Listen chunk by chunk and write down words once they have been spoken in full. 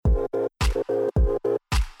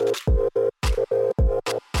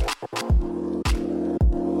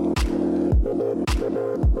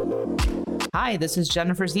Hi, this is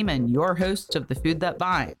Jennifer Zeman, your host of The Food That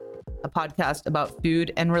Binds, a podcast about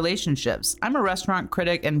food and relationships. I'm a restaurant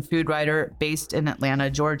critic and food writer based in Atlanta,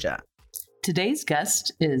 Georgia. Today's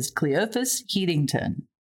guest is Cleophus Hethington.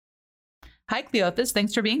 Hi, Cleophus.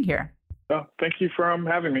 Thanks for being here. Oh, thank you for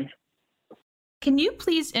having me. Can you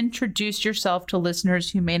please introduce yourself to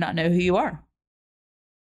listeners who may not know who you are?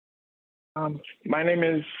 My name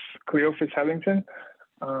is Cleophus Hethington.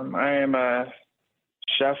 I am a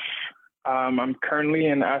chef. I'm currently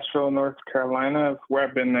in Asheville, North Carolina, where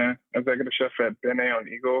I've been the executive chef at Benet on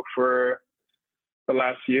Eagle for the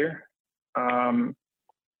last year. I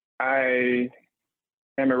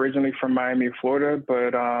am originally from Miami, Florida,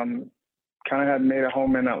 but kind of had made a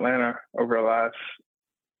home in Atlanta over the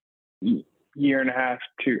last year and a half,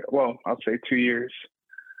 I'll say 2 years.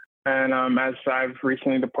 And as I've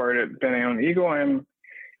recently departed Benet on Eagle, I'm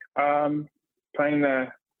planning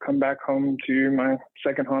to come back home to my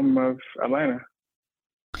second home of Atlanta.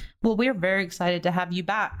 Well, we're very excited to have you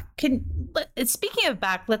back. Speaking of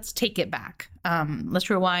back, let's take it back. Let's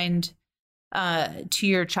rewind to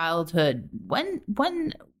your childhood. When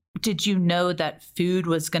did you know that food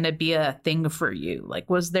was going to be a thing for you? Like,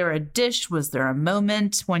 was there a dish? Was there a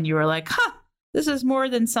moment when you were like, this is more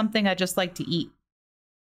than something I just like to eat?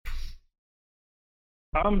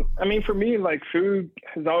 For me, like, food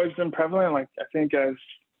has always been prevalent. Like, I think as,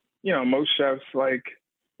 most chefs, like,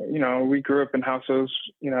 we grew up in households,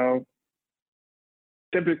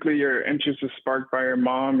 typically your interest is sparked by your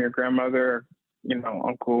mom, your grandmother,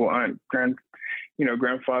 uncle, aunt,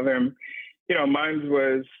 grandfather. And, mine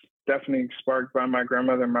was definitely sparked by my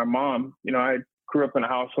grandmother and my mom. I grew up in a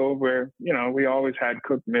household where, we always had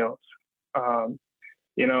cooked meals. And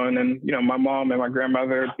then, my mom and my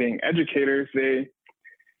grandmother being educators, they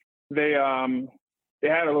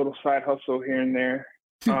had a little side hustle here and there,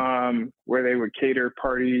 where they would cater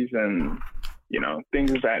parties and,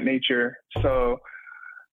 things of that nature. So,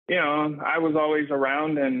 I was always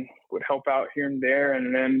around and would help out here and there.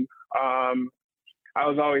 And then I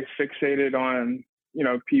was always fixated on,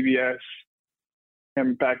 PBS.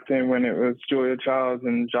 And back then when it was Julia Childs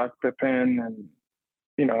and Jacques Pepin and,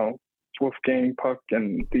 Wolfgang Puck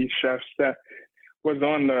and these chefs that was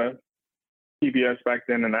on the PBS back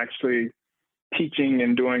then and actually teaching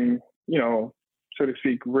and doing, so to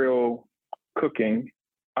speak, real cooking.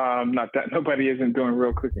 Not that nobody isn't doing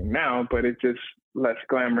real cooking now, but it's just less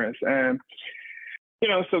glamorous. And,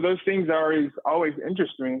 so those things always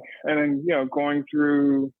interest me. And then, going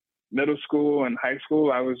through middle school and high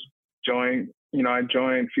school, I joined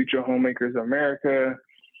Future Homemakers of America.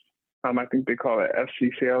 I think they call it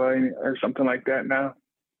FCCLA or something like that now.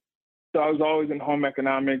 So I was always in home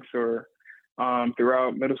economics or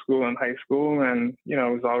throughout middle school and high school. And, I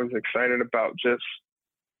was always excited about just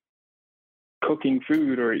cooking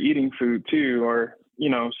food or eating food too, or,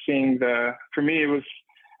 seeing for me, it was,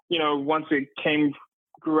 once it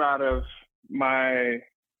grew out of my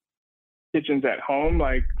kitchens at home,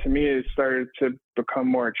 like, to me, it started to become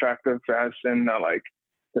more attractive as in like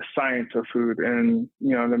the science of food and,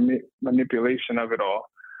 the manipulation of it all.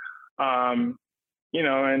 And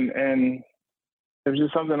it was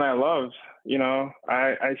just something I loved.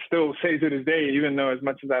 I still say to this day, even though as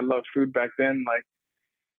much as I loved food back then, like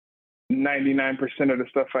 99% of the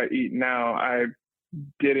stuff I eat now, I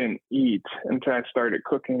didn't eat until I started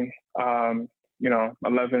cooking,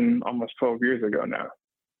 11, almost 12 years ago now.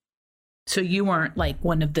 So you weren't like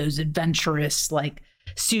one of those adventurous, like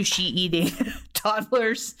sushi eating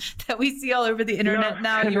toddlers that we see all over the internet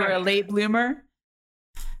now. You were a late bloomer.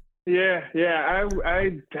 Yeah.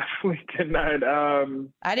 I definitely did not.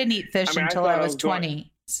 I didn't eat fish until I was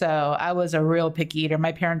 20. So I was a real picky eater.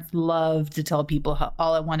 My parents loved to tell people how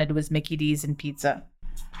all I wanted was Mickey D's and pizza.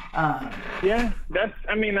 I'm kind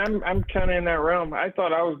of in that realm. I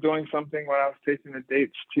thought I was doing something when I was taking the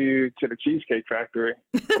dates to the Cheesecake Factory,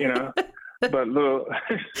 but little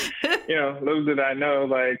did I know,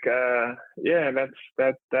 like, that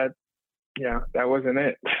wasn't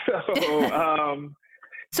it.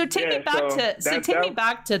 So take me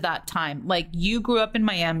back to that time. Like, you grew up in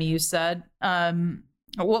Miami, you said.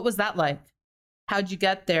 What was that like? How'd you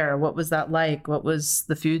get there? What was that like? What was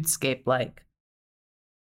the foodscape like?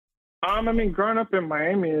 Growing up in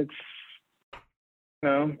Miami, it's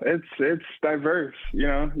diverse. You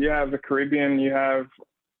have the Caribbean, you have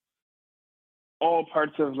all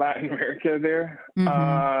parts of Latin America there.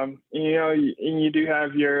 Mm-hmm. And you do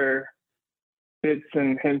have your bits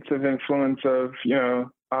and hints of influence of,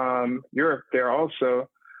 Europe there also.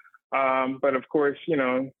 But of course,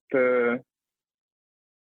 the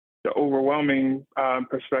overwhelming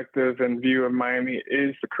perspective and view of Miami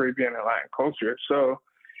is the Caribbean and Latin culture. So,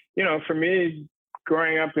 for me,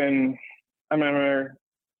 growing up I remember,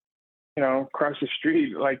 across the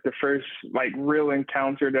street, like the first like real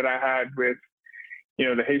encounter that I had with,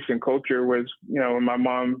 the Haitian culture was, when my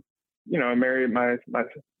mom, married my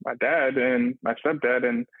dad and my stepdad,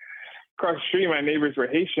 and across the street, my neighbors were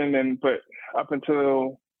Haitian, but up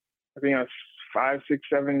until I think I was 5, 6,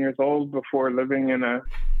 7 years old, before living in a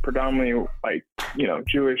predominantly like,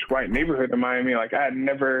 Jewish white neighborhood in Miami, like I had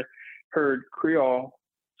never heard Creole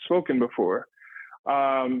spoken before.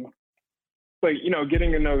 But,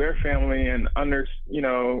 getting to know their family and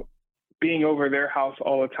being over their house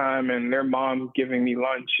all the time, and their mom giving me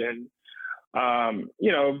lunch, and,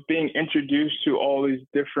 being introduced to all these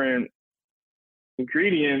different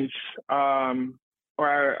ingredients, or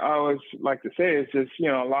I always like to say it's just,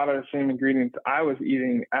 a lot of the same ingredients I was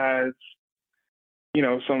eating as,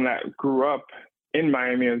 someone that grew up in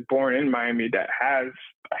Miami, was born in Miami, that has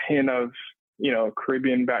a hint of,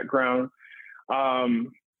 Caribbean background.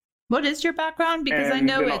 What is your background? Because I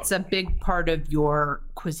know it's a big part of your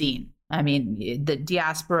cuisine. I mean, the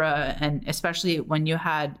diaspora, and especially when you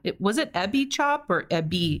had, was it Ebi chop or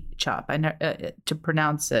Ebi chop? I know to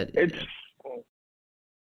pronounce it.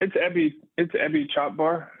 It's Ebi chop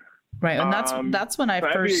bar. Right, and that's when I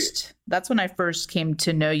first came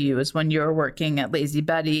to know you, is when you were working at Lazy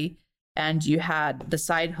Betty, and you had the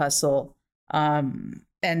side hustle, and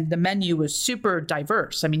the menu was super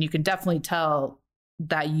diverse. I mean, you can definitely tell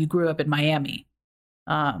that you grew up in Miami.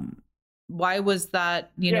 Why was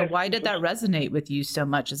that, why did that resonate with you so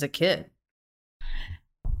much as a kid?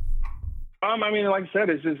 I mean, like I said,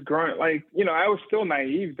 it's just growing, like, I was still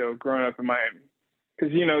naive though, growing up in Miami.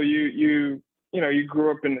 Cause you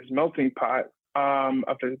grew up in this melting pot,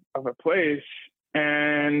 of a place.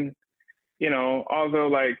 And, although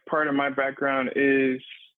like part of my background is,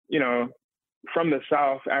 from the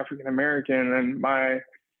South, African-American, and my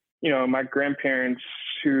grandparents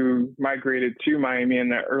who migrated to Miami in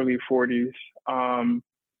the early 40s,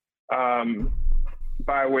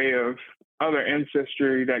 by way of other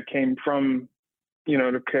ancestry that came from,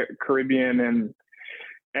 the Caribbean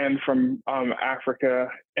and from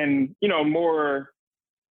Africa. And, more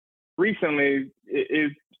recently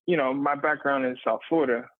is, my background is South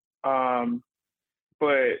Florida. But,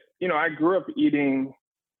 I grew up eating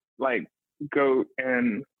like goat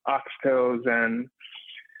and oxtails and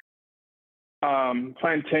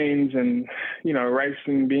plantains, and rice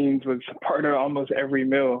and beans was part of almost every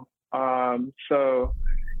meal. So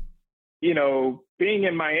being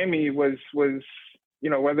in Miami was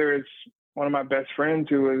whether it's one of my best friends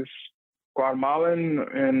who was Guatemalan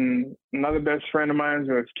and another best friend of mine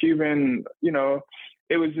who was Cuban,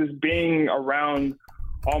 it was just being around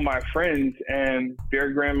all my friends and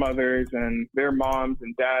their grandmothers and their moms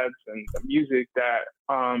and dads, and the music that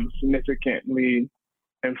significantly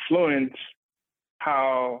influenced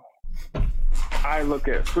how I look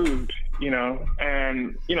at food,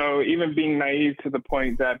 and, even being naive to the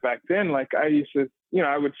point that back then, like I used to,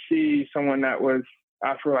 I would see someone that was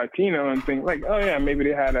Afro-Latino and think like, oh yeah, maybe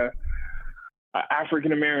they had a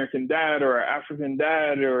African-American dad or an African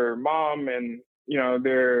dad or mom, and,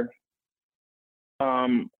 their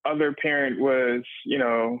other parent was,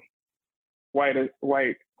 white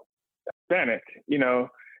Hispanic,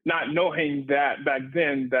 not knowing that back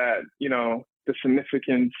then that, the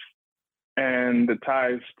significance and the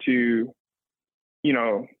ties to,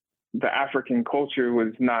 the African culture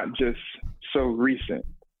was not just so recent.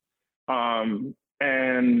 And,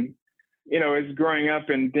 it's growing up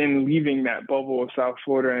and then leaving that bubble of South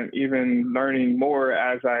Florida, and even learning more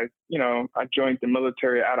as I joined the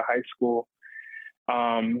military out of high school.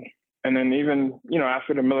 And then even,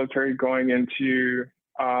 after the military, going into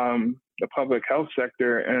the public health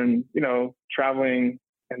sector, and, traveling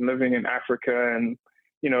and living in Africa, and,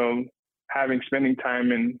 spending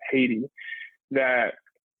time in Haiti, that,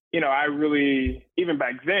 I really, even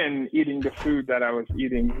back then, eating the food that I was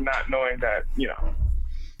eating, not knowing that,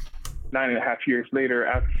 9.5 years later,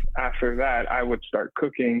 after that, I would start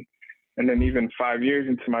cooking. And then even 5 years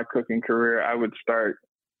into my cooking career, I would start,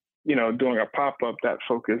 doing a pop-up that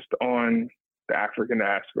focused on the African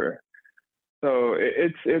diaspora. So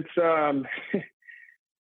it's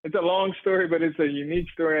it's a long story, but it's a unique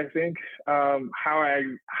story, I think, how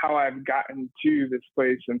I've gotten to this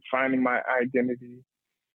place and finding my identity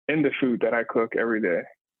in the food that I cook every day.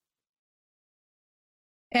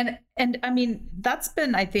 And I mean, that's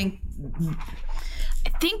been, I think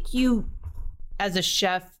you as a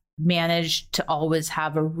chef managed to always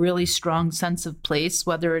have a really strong sense of place,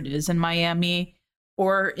 whether it is in Miami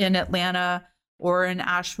or in Atlanta or in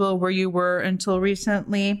Asheville, where you were until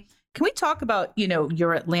recently. Can we talk about,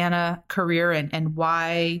 your Atlanta career and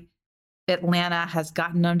why Atlanta has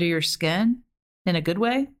gotten under your skin in a good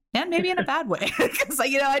way and maybe in a bad way? Because,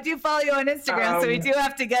 I do follow you on Instagram, so we do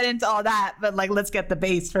have to get into all that. But let's get the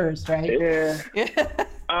base first, right? Yeah. Yeah.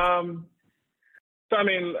 So I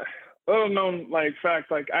mean, little known fact,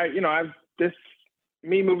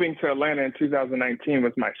 me moving to Atlanta in 2019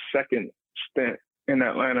 was my second stint in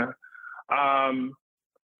Atlanta.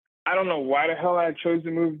 I don't know why the hell I chose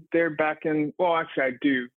to move there back in, well, actually I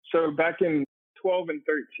do. So back in 12 and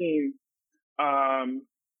 13,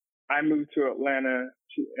 I moved to Atlanta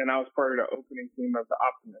and I was part of the opening team of the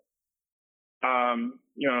Optimist.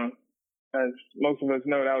 As most of us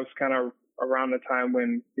know, that was kind of around the time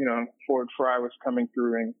when, Ford Fry was coming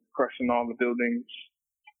through and crushing all the buildings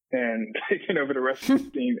and taking over the rest of the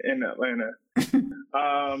scene in Atlanta.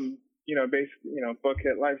 Basically,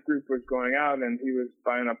 Buckhead Life Group was going out and he was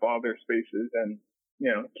buying up all their spaces and,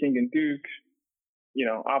 King and Duke,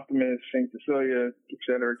 Optimist, St. Cecilia, et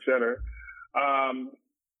cetera, et cetera.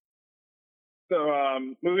 So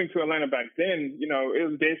moving to Atlanta back then, it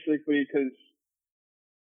was basically because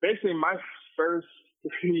my first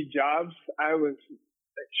 3 jobs, I was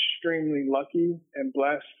extremely lucky and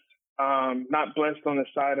blessed. Not blessed on the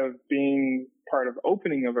side of being part of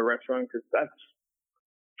opening of a restaurant, because that's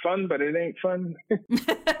fun, but it ain't fun.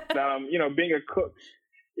 Being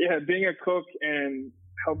a cook and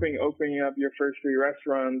helping opening up your first 3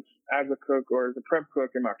 restaurants as a cook or as a prep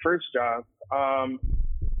cook in my first job.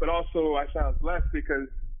 But also I sound blessed because,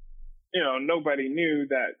 nobody knew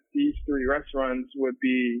that these 3 restaurants would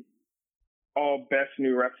be all best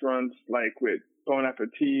new restaurants, with Bon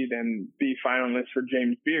Appetit and be finalists for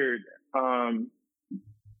James Beard,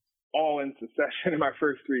 all in succession in my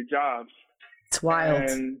first 3 jobs. It's wild.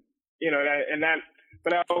 And,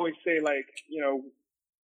 but I always say,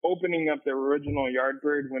 opening up the original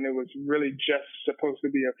Yardbird when it was really just supposed to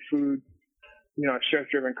be a food,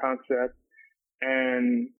 chef-driven concept.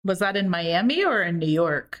 And was that in Miami or in New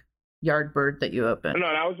York? Yardbird that you opened? No,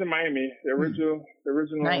 that was in Miami. The original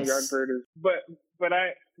Nice. Yardbird is, but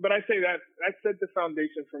I say that set the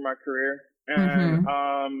foundation for my career. And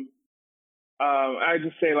I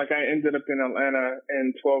just say I ended up in Atlanta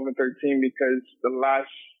in 12 and 13 because the last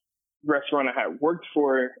restaurant I had worked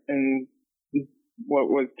for in what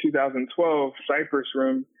was 2012, Cypress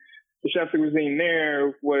Room, the chef de cuisine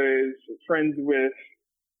there was friends with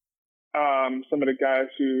some of the guys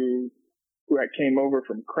who had came over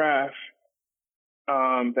from Kraft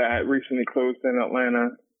that recently closed in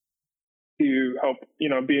Atlanta to help,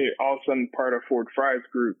 be all of a sudden part of Ford Fry's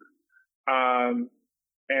group.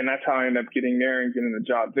 And that's how I ended up getting there and getting the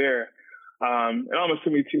job there. It almost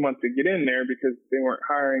took me 2 months to get in there because they weren't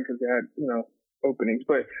hiring because they had, openings.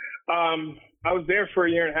 But I was there for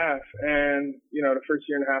a year and a half, and, the first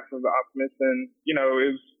year and a half of the Optimist, and,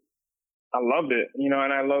 I loved it, and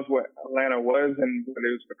I loved what Atlanta was and what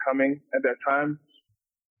it was becoming at that time.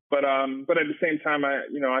 But at the same time, I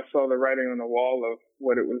saw the writing on the wall of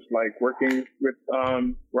what it was like working with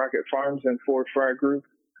Rocket Farms and Ford Fry Group.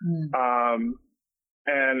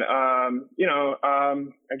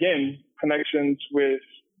 Again, connections with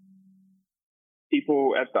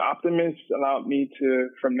people at the Optimist allowed me to,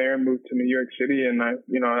 from there, move to New York City. And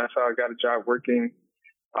that's how I got a job working,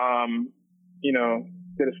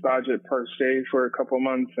 did a stage at Per Se for a couple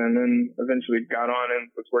months and then eventually got on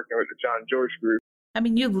and was working with the John George Group. I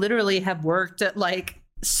mean, you literally have worked at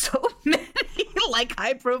so many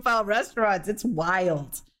high profile restaurants. It's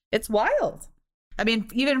wild. It's wild. I mean,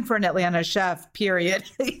 even for an Atlanta chef, period,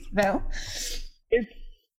 But it's,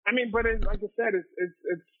 like I said,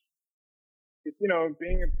 it's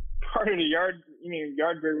being a part of the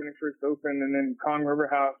Yardbird when it first opened, and then Kong River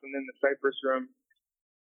House, and then the Cypress Room,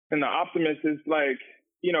 and the Optimist is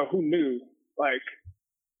who knew?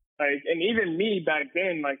 And even me back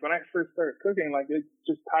then, when I first started cooking, it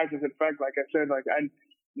just ties into the fact, like I said,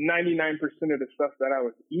 99% of the stuff that I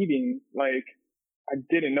was eating, I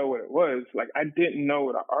didn't know what it was. I didn't know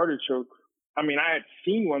what an artichoke. I mean, I had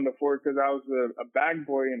seen one before because I was a bag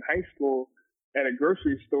boy in high school at a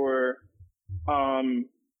grocery store. And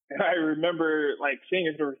I remember seeing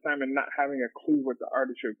it for the first time and not having a clue what the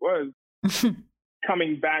artichoke was.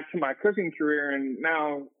 Coming back to my cooking career, and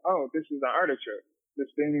now, this is an artichoke.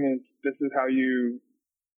 This is how you,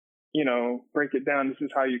 break it down. This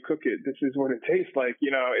is how you cook it. This is what it tastes like.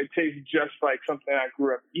 It tastes just like something I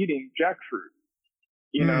grew up eating, jackfruit.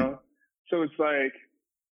 So it's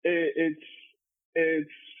it's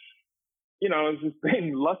just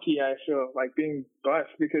being lucky. I feel being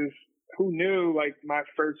blessed because who knew my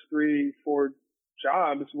first 3-4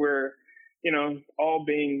 jobs were, all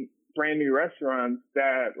being brand new restaurants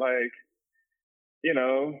that like, you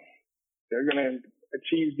know, they're going to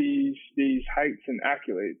achieve these heights and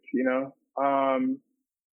accolades, you know?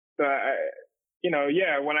 So I, you know,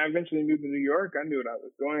 yeah, when I eventually moved to New York, I knew what I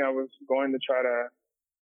was doing. I was going to try to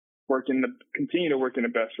continue to work in the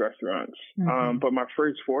best restaurants. Mm-hmm. But my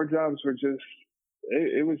first 4 jobs were just,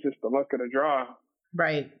 it was just the luck of the draw.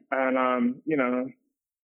 Right. And, you know,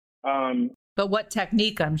 but what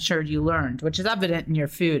technique I'm sure you learned, which is evident in your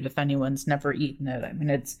food if anyone's never eaten it. I mean,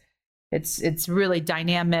 it's really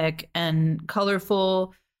dynamic and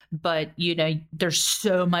colorful, but you know, there's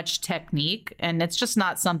so much technique and it's just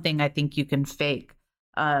not something I think you can fake.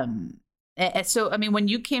 So I mean, when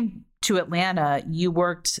you came to Atlanta, you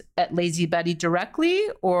worked at Lazy Betty directly,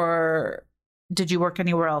 or did you work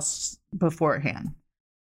anywhere else beforehand?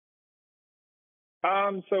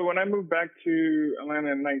 So when I moved back to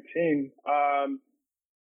Atlanta in 19, I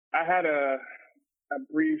had a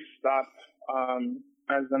brief stop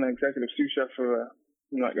as an executive sous chef for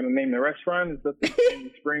I'm not going to name the restaurant. It's up in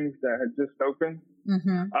Sandy Springs that had just opened.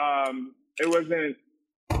 Mm-hmm. It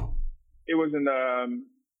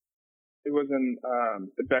wasn't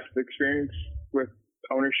the best experience with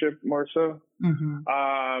ownership, more so. Mm-hmm.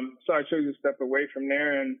 So I chose to step away from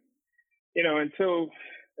there, and you know, until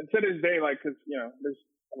this day, like, because you know, there's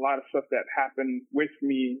a lot of stuff that happened with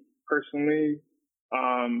me personally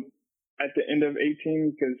at the end of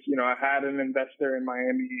 18, because you know, I had an investor in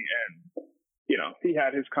Miami, and you know, he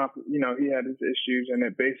had his issues, and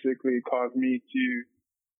it basically caused me to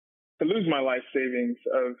lose my life savings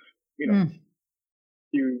of, you know,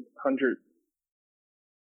 few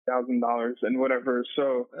 $100,000 and whatever.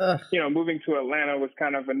 So, you know, moving to Atlanta was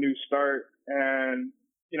kind of a new start. And,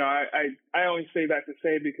 you know, I only say that to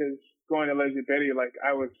say because going to Lazy Betty, like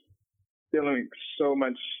I was feeling so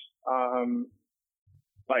much,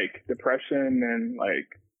 like depression and like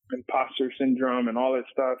imposter syndrome and all that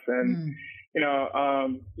stuff. And, you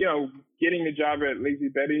know, getting a job at Lazy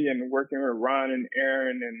Betty and working with Ron and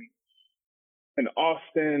Aaron and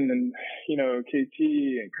Austin and, you know, KT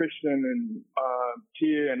and Christian and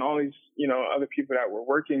Tia and all these, you know, other people that were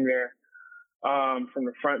working there from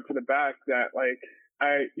the front to the back, that like,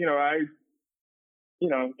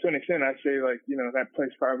 to an extent, I say like, you know, that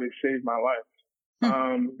place probably saved my life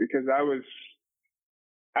because I was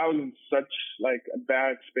in such like a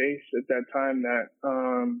bad space at that time that,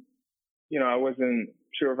 you know, I wasn't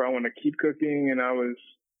sure if I want to keep cooking, and I was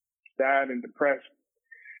sad and depressed.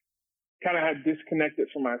 Kind of had disconnected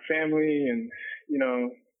from my family, and you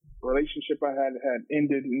know, relationship I had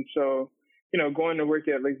ended, and so you know, going to work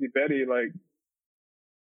at Lazy Betty, like,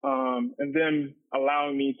 and then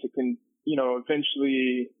allowing me to you know,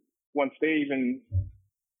 eventually once they even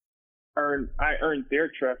I earned their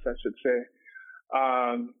trust, I should say,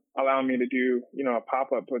 allowing me to do, you know, a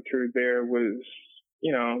pop-up or two there was,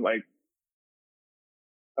 you know, like,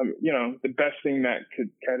 you know, the best thing that could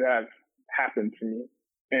have happened to me.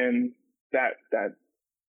 And that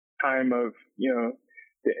time of, you know,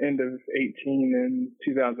 the end of 18 and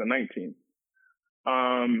 2019.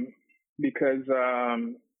 Because,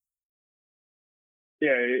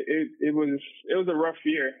 yeah, it was a rough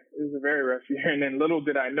year. It was a very rough year. And then little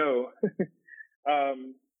did I know,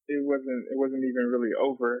 it wasn't even really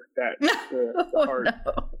over, that the hard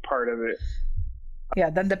part of it. Yeah.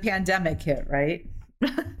 Then the pandemic hit, right?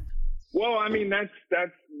 Well, I mean, that's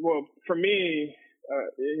well, for me,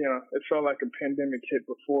 you know, it felt like a pandemic hit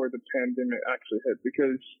before the pandemic actually hit,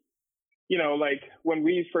 because, you know, like when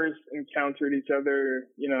we first encountered each other,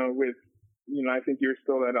 you know, with, you know, I think you were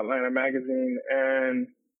still at Atlanta Magazine, and,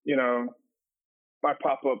 you know, my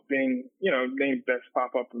pop-up being, you know, named best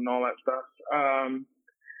pop-up and all that stuff.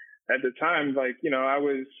 At the time, like, you know,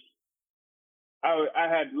 I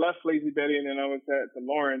had left Lazy Betty, and then I was at the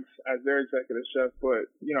Lawrence as their executive chef. But,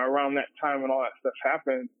 you know, around that time when all that stuff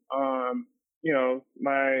happened, you know,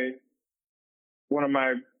 one of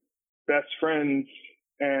my best friends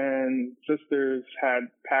and sisters had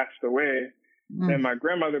passed away. And my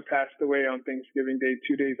grandmother passed away on Thanksgiving Day,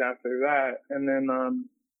 2 days after that. And then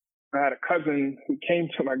I had a cousin who came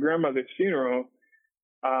to my grandmother's funeral.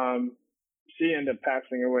 She ended up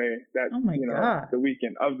passing away the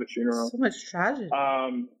weekend of the funeral. So much tragedy.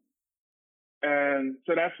 And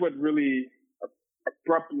so that's what really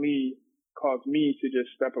abruptly caused me to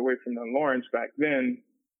just step away from the Lawrence back then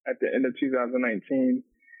at the end of 2019.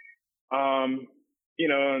 You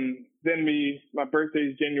know, and then my birthday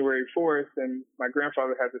is January 4th, and my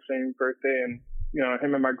grandfather had the same birthday, and, you know,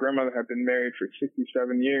 him and my grandmother have been married for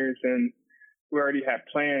 67 years, and we already had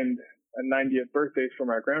planned a 90th birthday for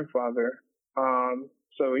my grandfather.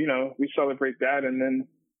 So, you know, we celebrate that, and then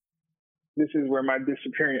this is where my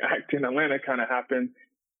disappearing act in Atlanta kind of happened.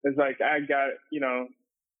 It's like I got,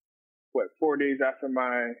 4 days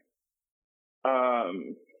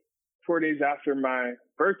after my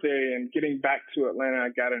birthday and getting back to Atlanta, I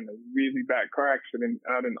got in a really bad car accident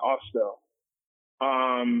out in Austell.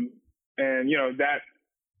 And that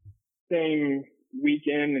same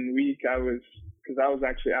weekend and week because I was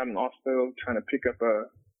actually out in Austell trying to pick up a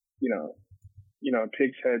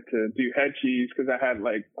pig's head to do head cheese, because I had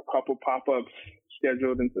like a couple pop-ups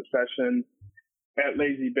scheduled in succession at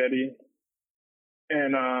Lazy Betty.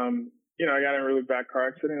 And, I got in a really bad car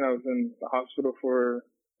accident. I was in the hospital for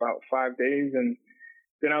about 5 days. And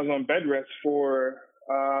then I was on bed rest for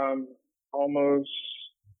almost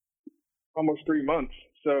 3 months.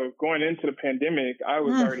 So going into the pandemic, I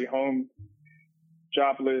was already home,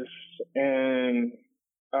 jobless, and,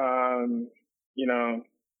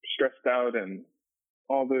 stressed out, and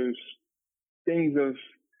all those things of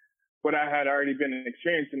what I had already been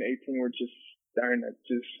experiencing in 18 were just starting to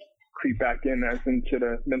just creep back in as into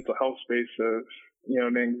the mental health space of,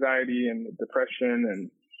 the anxiety and the depression.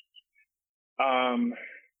 And,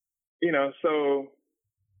 so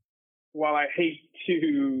while I hate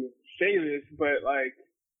to say this, but like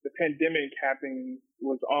the pandemic happening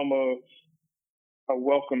was almost a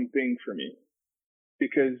welcome thing for me,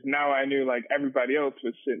 because now I knew like everybody else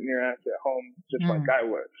was sitting their ass at home just like I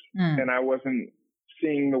was. And I wasn't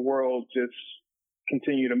seeing the world just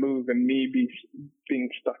continue to move and me being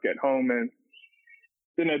stuck at home. And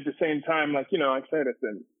then at the same time, like, like I said, at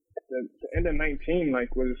the end of 19,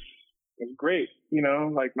 like was great.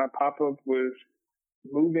 Like my pop-up was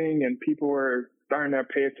moving and people were starting to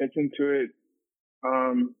pay attention to it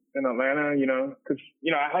in Atlanta, because,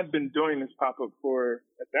 I had been doing this pop-up for,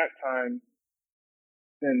 at that time,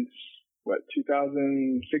 since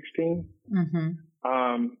 2016.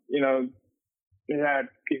 It had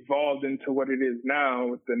evolved into what it is now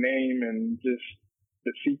with the name and just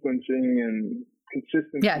the sequencing and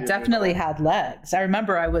consistency. Yeah, definitely had legs. I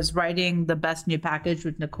remember I was writing the best new package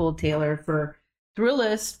with Nicole Taylor for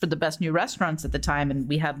Thrillist for the best new restaurants at the time, and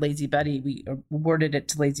we had Lazy Betty. We awarded it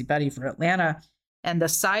to Lazy Betty for Atlanta. And the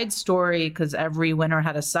side story, because every winner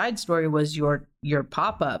had a side story, was your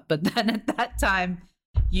pop-up. But then at that time,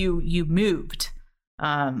 you moved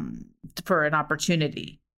for an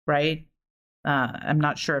opportunity, right? I'm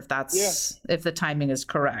not sure if that's if the timing is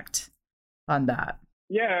correct on that.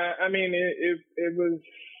 Yeah, I mean it was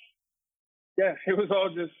all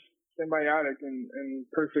just symbiotic and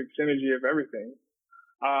perfect synergy of everything.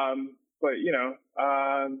 But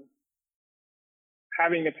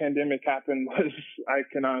having a pandemic happen was, I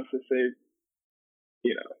can honestly say,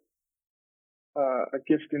 a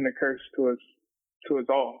gift and a curse to us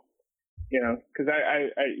all. Because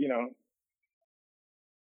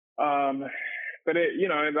but it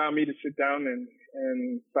allowed me to sit down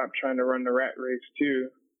and stop trying to run the rat race too,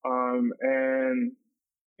 and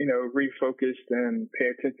refocused and pay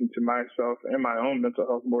attention to myself and my own mental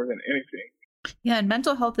health more than anything. Yeah, and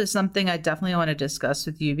mental health is something I definitely want to discuss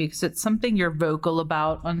with you, because it's something you're vocal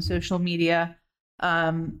about on social media.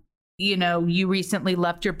 You recently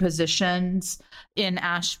left your positions in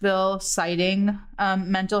Asheville, citing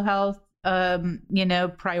mental health.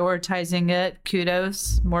 Prioritizing it.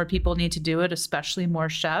 Kudos. More people need to do it, especially more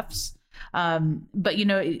chefs. But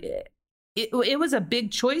it was a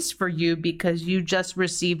big choice for you, because you just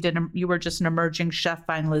received you were just an emerging chef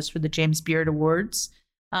finalist for the James Beard Awards.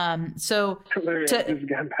 I just got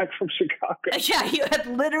back from Chicago. Yeah, you had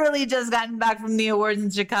literally just gotten back from the awards in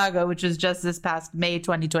Chicago, which was just this past May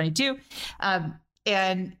 2022. And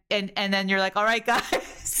then you're like, all right,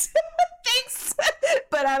 guys, thanks,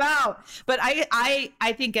 but I'm out. But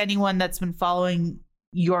I think anyone that's been following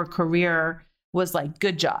your career was like,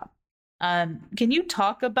 good job. Can you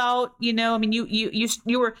talk about, you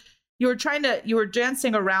were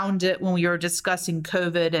dancing around it when we were discussing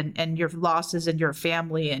COVID and your losses in your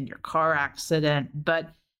family and your car accident. But,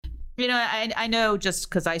 I know, just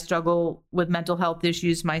because I struggle with mental health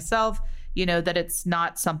issues myself, that it's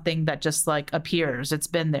not something that just like appears. It's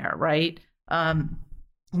been there, right?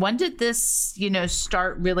 When did this,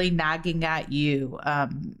 start really nagging at you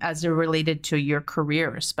as it related to your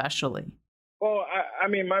career, especially? Well, I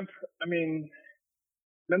mean,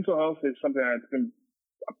 mental health is something that's been,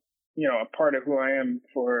 a part of who I am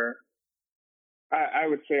for, I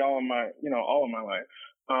would say all of my life.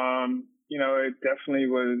 It definitely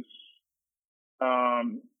was,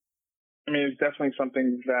 it's definitely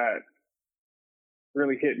something that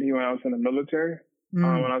really hit me when I was in the military, when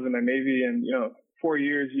I was in the Navy, and, 4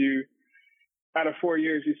 years, out of 4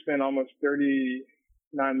 years, you spend almost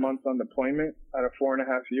 39 months on deployment out of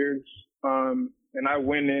 4.5 years. And I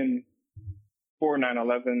went in before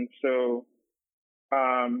 9/11. So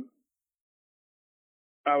I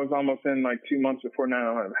was almost in like 2 months before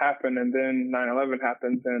 9/11 happened, and then 9/11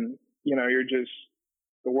 happens, and you're just,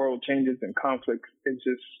 the world changes and conflict is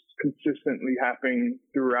just consistently happening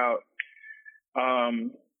throughout,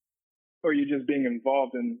 or you're just being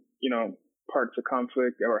involved in parts of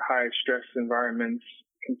conflict or high stress environments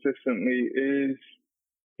consistently is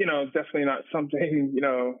definitely not something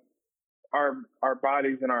our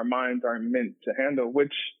bodies and our minds are meant to handle,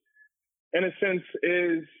 which in a sense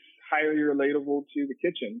is highly relatable to the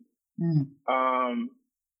kitchen.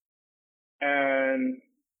 And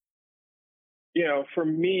for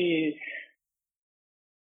me,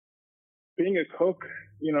 being a cook,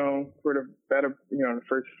 for the better, the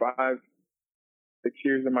first 5-6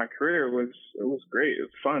 years of my career it was great. It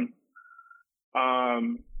was fun.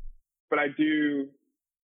 But I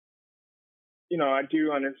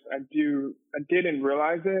didn't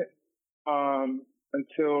realize it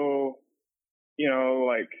until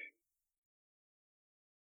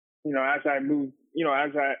as I moved,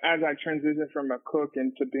 as I transitioned from a cook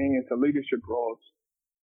into being into leadership roles.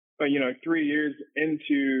 But 3 years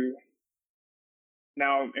into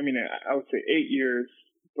now, I would say 8 years,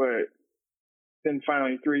 but then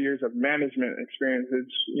finally 3 years of management experiences.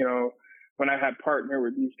 When I had partnered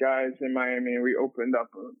with these guys in Miami, and we opened up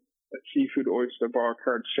a seafood oyster bar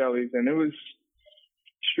called Shelley's, and it was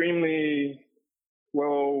extremely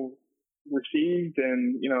well received.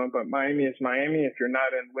 And but Miami is Miami. If you're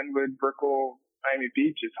not in Wynwood, Brickell, Miami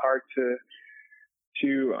Beach, it's hard to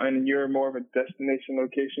and you're more of a destination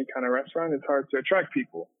location kind of restaurant, it's hard to attract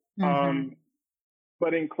people.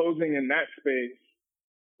 But in closing in that space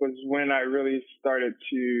was when I really started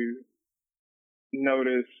to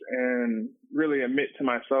notice and really admit to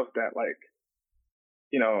myself that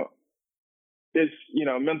this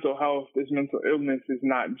mental health, this mental illness is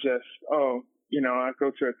not just I go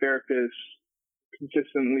to a therapist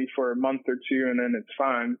consistently for a month or two and then it's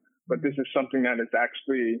fine, but this is something that is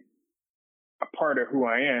actually a part of who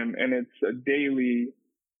I am, and it's the daily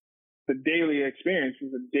experience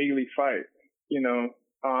is a daily fight.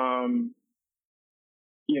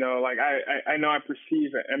 I know I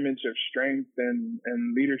perceive an image of strength and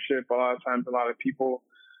leadership a lot of times, a lot of people,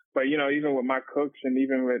 but even with my cooks and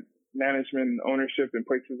even with management and ownership in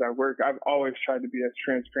places I work, I've always tried to be as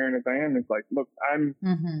transparent as I am. It's like, look,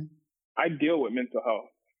 I deal with mental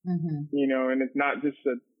health, and it's not just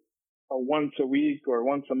a once a week or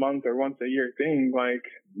once a month or once a year thing.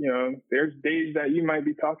 There's days that you might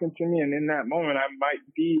be talking to me, and in that moment, I might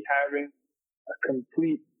be having a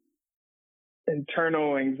complete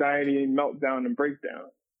internal anxiety meltdown and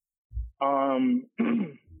breakdown.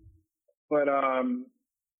 But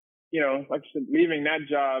like I said, leaving that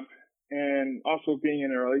job and also being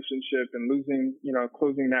in a relationship and losing,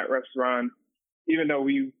 closing that restaurant, even though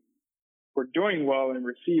we were doing well and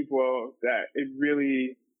received well, that it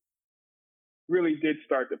really, really did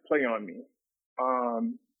start to play on me.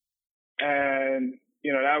 And,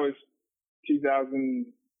 that was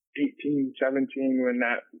 2018, 17, when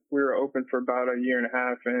we were open for about a year and a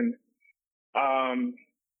half. And,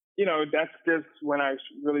 that's just when I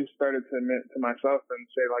really started to admit to myself and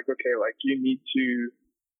say, okay, you need to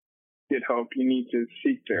get help. You need to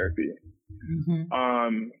seek therapy.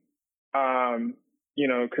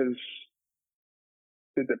 Because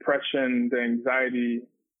the depression, the anxiety,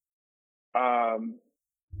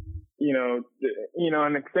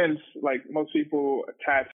 in a sense, most people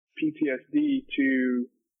attach PTSD to,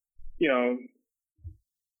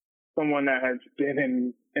 someone that has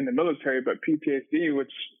been in the military, but PTSD,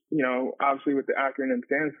 which, obviously what the acronym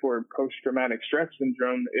stands for, post-traumatic stress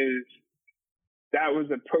syndrome, that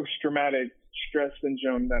was a post-traumatic stress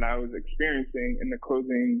syndrome that I was experiencing in the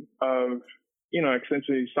closing of,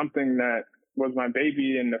 essentially something that was my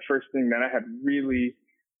baby and the first thing that I had really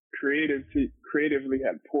creatively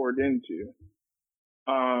had poured into.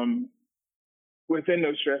 Within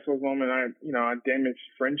those stressful moments, I damaged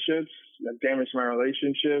friendships, I damaged my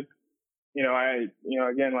relationship. I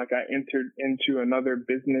entered into another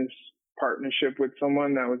business partnership with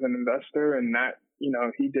someone that was an investor, and that,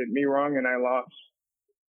 he did me wrong and I lost,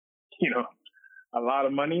 a lot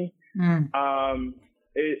of money.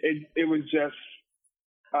 It was just,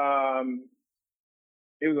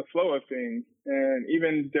 it was a flow of things. And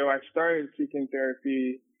even though I started seeking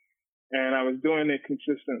therapy and I was doing it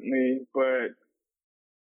consistently, but,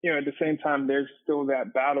 at the same time, there's still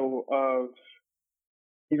that battle of,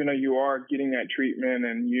 even though you are getting that treatment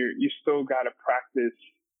and you still got to practice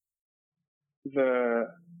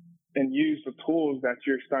and use the tools that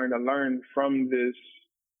you're starting to learn from this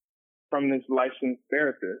licensed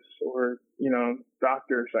therapist or,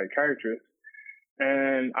 doctor or psychiatrist.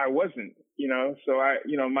 and I wasn't, so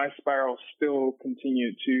my spiral still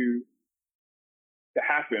continued to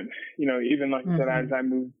happen, even like I said, as I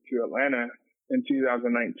moved to Atlanta in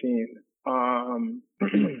 2019,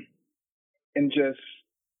 and just,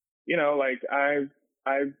 like I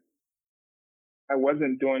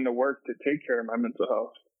wasn't doing the work to take care of my mental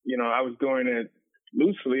health. I was doing it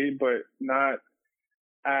loosely, but not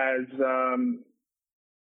as,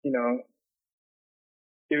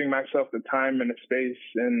 giving myself the time and the space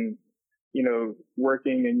and,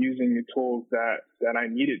 working and using the tools that I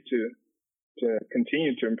needed to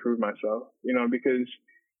continue to improve myself, because,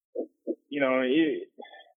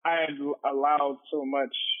 I had allowed so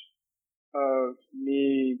much of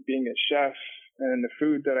me being a chef and the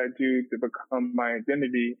food that I do to become my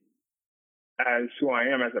identity as who I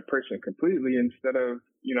am as a person completely, instead of,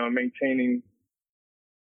 maintaining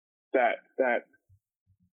that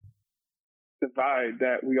divide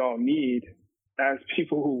that we all need as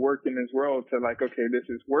people who work in this world to, like, okay, this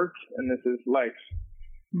is work and this is life.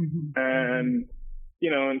 And,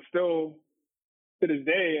 and still to this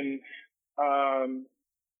day, and,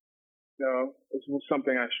 it's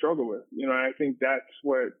something I struggle with. I think that's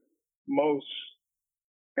what most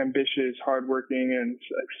ambitious, hardworking, and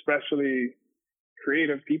especially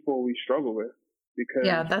creative people we struggle with. Because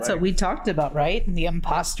yeah, that's what we talked about, right? The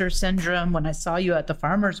imposter syndrome. When I saw you at the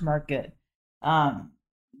farmer's market,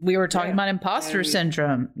 we were talking about imposter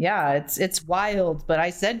syndrome. Yeah, it's wild. But I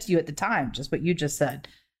said to you at the time, just what you just said.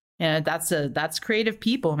 That's creative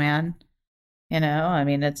people, man. I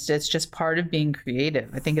mean, it's just part of being creative.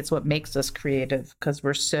 I think it's what makes us creative, because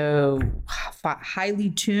we're so highly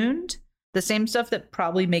tuned. The same stuff that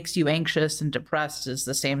probably makes you anxious and depressed is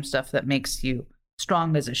the same stuff that makes you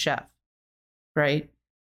strong as a chef, right?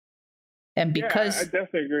 And because I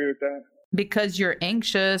definitely agree with that. Because you're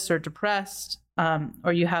anxious or depressed,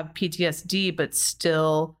 or you have PTSD, but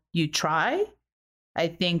still you try, I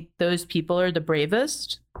think those people are the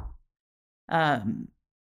bravest.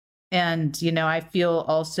 And, I feel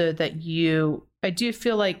also that I do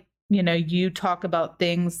feel like, you talk about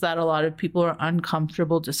things that a lot of people are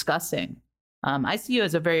uncomfortable discussing. I see you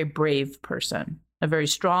as a very brave person, a very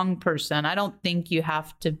strong person. I don't think you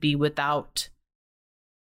have to be without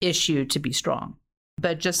issue to be strong.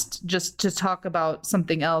 But just to talk about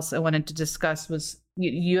something else I wanted to discuss was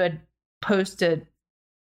you had posted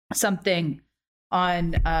something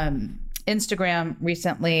on Instagram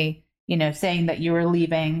recently, saying that you were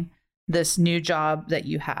leaving this new job that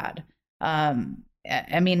you had.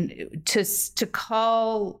 I mean, to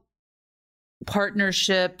call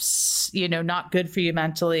partnerships, not good for you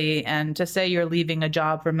mentally, and to say you're leaving a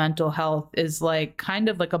job for mental health is like kind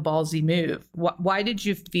of like a ballsy move. Why did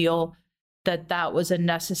you feel that was a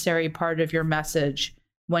necessary part of your message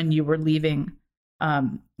when you were leaving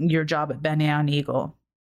your job at Bene on Eagle?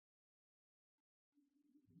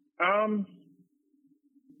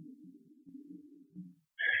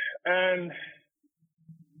 And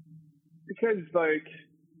because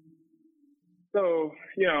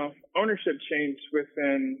ownership changed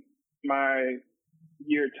within my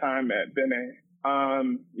year time at Bene.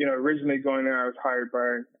 Originally going there, I was hired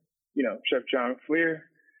by, Chef John Fleer,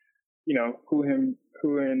 who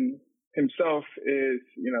in himself is,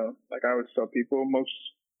 like I always tell people,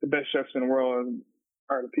 the best chefs in the world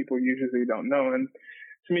are the people you usually don't know. And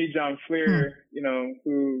to me, John Fleer,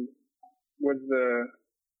 who was the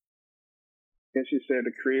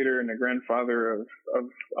creator and the grandfather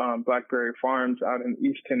of Blackberry Farms out in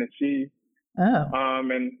East Tennessee. Oh.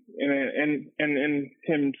 And in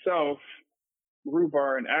himself,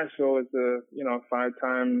 Rhubarb in Asheville is a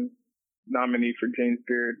 5-time nominee for James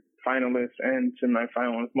Beard, finalist and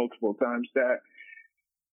semifinalist multiple times. That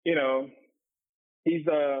he's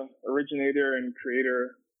the originator and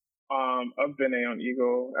creator of Bene on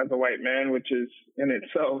Eagle as a white man, which is in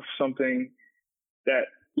itself something that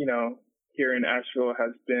here in Asheville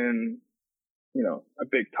has been a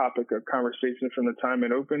big topic of conversation from the time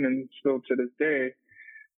it opened and still to this day.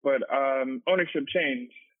 But ownership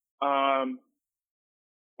changed.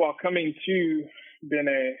 While coming to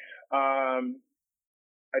Bene, I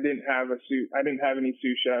didn't have any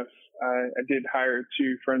sous chefs. I did hire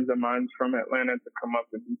 2 friends of mine from Atlanta to come up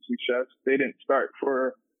and be sous chefs. They didn't start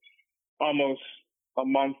for almost a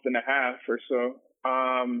month and a half or so.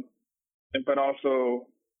 But also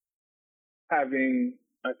having,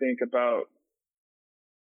 I think, about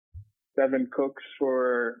 7 cooks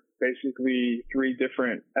for basically 3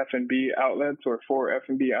 different F&B outlets or 4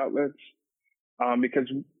 F&B outlets.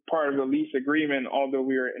 Because part of the lease agreement, although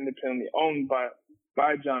we were independently owned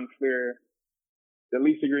by John Fleer, the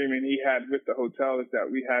lease agreement he had with the hotel is that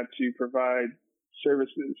we had to provide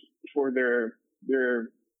services for their their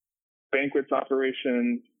banquets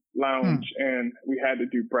operations lounge, and we had to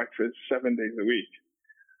do breakfast 7 days a week.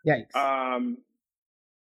 Yikes.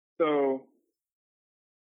 So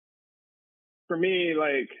for me,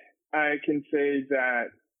 like, I can say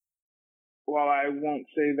that while I won't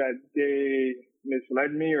say that they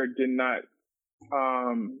misled me or did not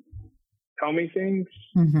tell me things,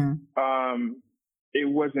 it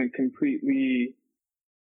wasn't completely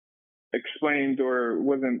explained or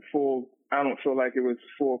wasn't full. I don't feel like it was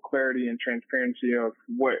full clarity and transparency of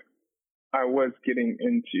what I was getting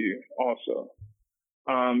into also.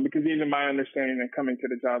 Because even my understanding and coming to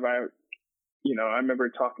the job, I remember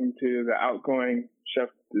talking to the outgoing chef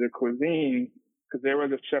de cuisine, because there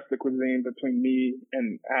was a chef de cuisine between me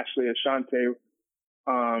and Ashley Ashante,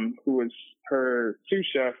 who was her sous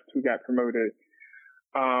chef who got promoted.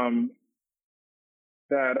 I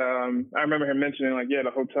remember him mentioning, like, yeah,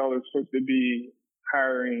 the hotel is supposed to be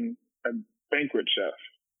hiring a banquet chef,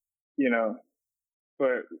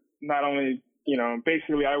 but not only,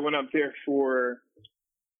 basically I went up there for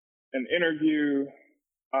an interview,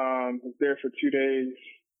 was there for 2 days,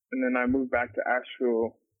 and then I moved back to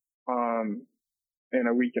Asheville, and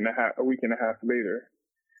a week and a half later.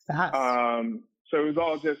 Fast. So it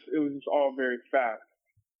was just all very fast.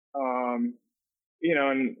 I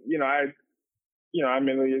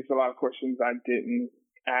mean, there's a lot of questions I didn't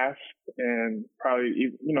ask, and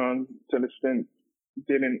probably, to the extent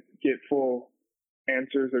didn't get full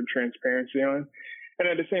answers or transparency on. And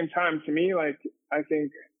at the same time, to me, like, I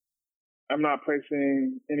think I'm not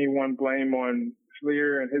placing any one blame on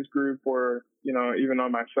Fleer and his group or, even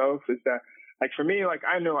on myself. Is that, like, for me, like,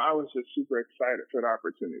 I know I was just super excited for the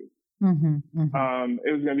opportunity.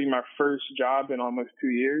 It was going to be my first job in almost 2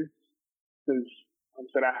 years, because like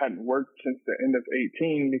I said, I hadn't worked since the end of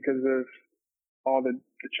 2018 because of all the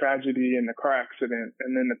tragedy and the car accident,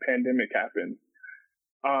 and then the pandemic happened.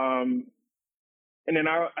 And then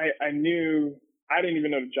I knew, I didn't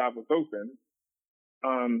even know the job was open.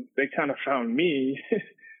 They kind of found me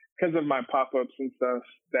because of my pop-ups and stuff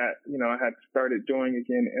that, I had started doing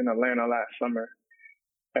again in Atlanta last summer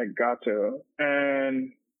at Gato.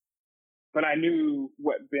 But I knew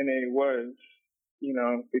what Bene was,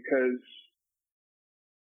 because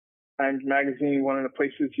Times Magazine, one of the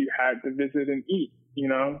places you had to visit and eat, it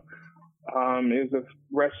was a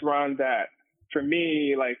restaurant that, for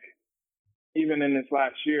me, like, even in this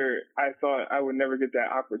last year, I thought I would never get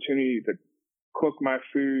that opportunity to cook my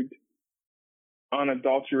food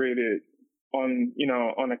unadulterated on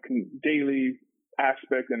a daily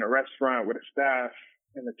aspect in a restaurant with a staff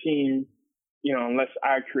and a team, unless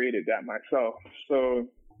I created that myself. So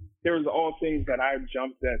there was all things that I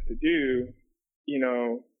jumped at to do,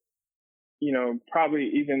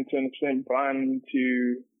 probably even to an extent blind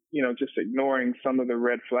to, just ignoring some of the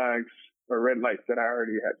red flags or red lights that I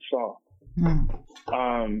already had saw.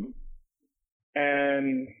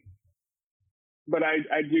 But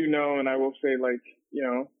I do know, and I will say, like,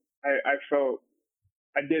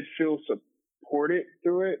 I did feel supported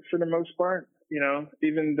through it for the most part,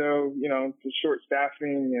 even though, the short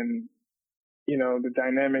staffing and, the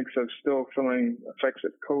dynamics of still feeling effects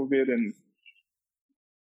of COVID and,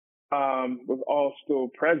 was all still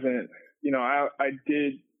present. I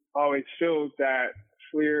did always feel that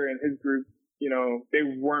Fleer and his group, they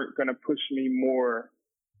weren't going to push me more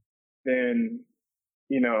than,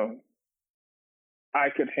 I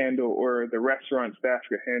could handle, or the restaurant staff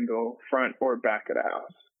could handle, front or back of the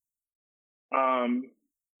house.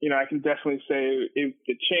 I can definitely say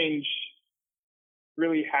the change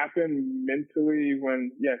really happened mentally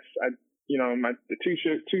when, yes, the two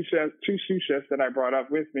sous chefs that I brought up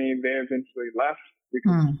with me, they eventually left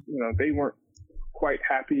because, they weren't quite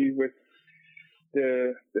happy with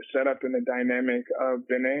the setup and the dynamic of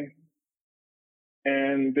Bene.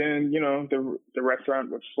 And then, the restaurant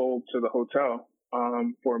was sold to the hotel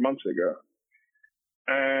 4 months ago.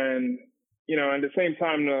 And, at the same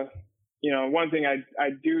time, one thing I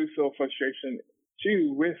do feel frustration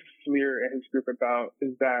too with Fleer and his group about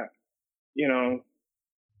is that,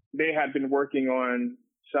 they had been working on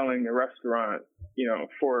selling the restaurant,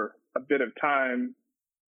 for a bit of time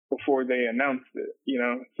before they announced it,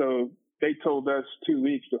 so they told us 2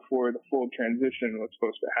 weeks before the full transition was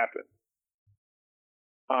supposed to happen.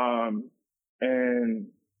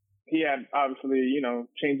 And he had obviously,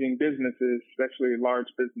 changing businesses, especially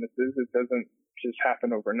large businesses, it doesn't just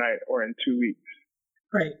happen overnight or in 2 weeks.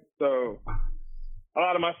 Right. So a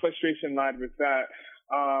lot of my frustration lied with that.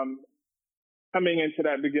 Coming into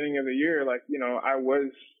that beginning of the year, like, I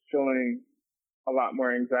was feeling a lot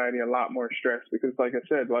more anxiety, a lot more stress, because like I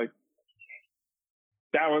said, like,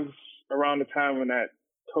 that was around the time when that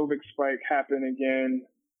COVID spike happen again.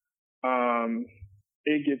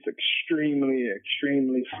 It gets extremely,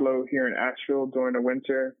 extremely slow here in Asheville during the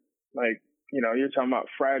winter. Like, you're talking about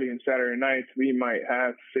Friday and Saturday nights, we might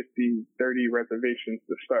have 50, 30 reservations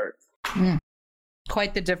to start. Mm.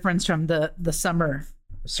 Quite the difference from the summer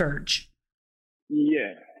surge.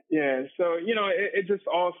 Yeah. Yeah. So, it just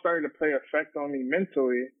all started to play effect on me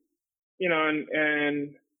mentally,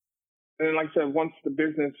 and like I said, once the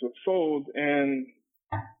business was sold and,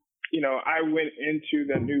 I went into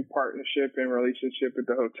the new partnership and relationship with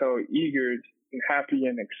the hotel eager and happy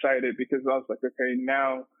and excited because I was like, okay,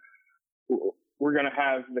 now we're going to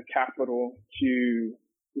have the capital to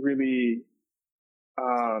really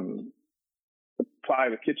supply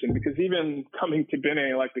the kitchen, because even coming to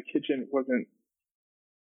Benet, like the kitchen wasn't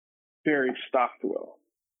very stocked well.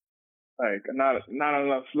 Like not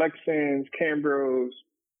enough Lexans, Cambros,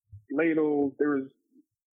 ladles. There was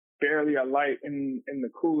barely a light in the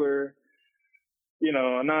cooler.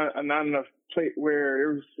 Not enough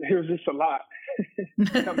plateware. It was just a lot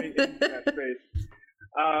coming into that space.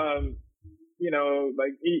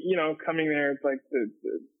 Coming there, it's like the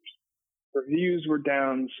reviews were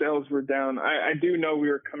down, sales were down. I do know we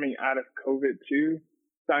were coming out of COVID too,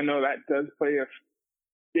 so I know that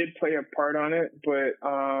did play a part on it, but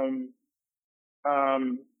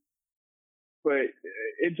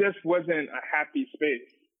it just wasn't a happy space.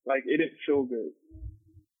 Like, it didn't feel good.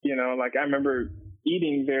 Like I remember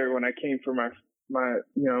eating there when I came for my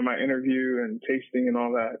interview and tasting and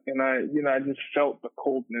all that. And I just felt the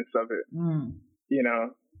coldness of it, and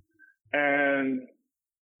and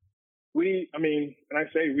I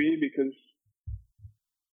say we because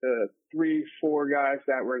the 3-4 guys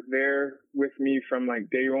that were there with me from like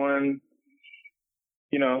day one,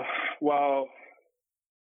 while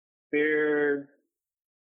they're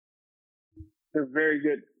very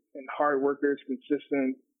good and hard workers,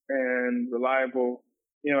 consistent and reliable,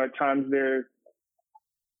 at times their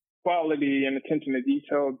quality and attention to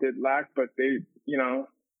detail did lack, but they,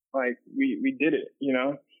 we did it,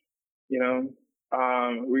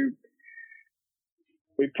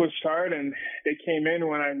 we pushed hard and they came in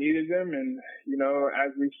when I needed them. And,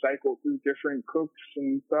 as we cycled through different cooks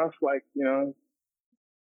and stuff, like,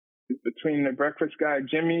 between the breakfast guy,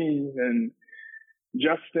 Jimmy, and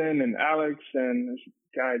Justin and Alex and this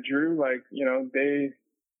guy, Drew, like, they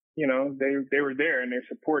were there and they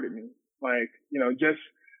supported me. Like,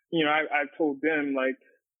 I told them, like,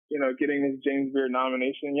 getting this James Beard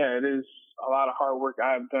nomination, yeah, it is a lot of hard work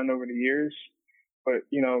I've done over the years. But,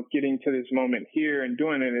 getting to this moment here and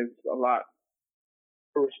doing it is a lot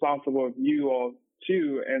responsible of you all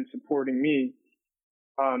too, and supporting me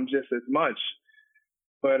just as much.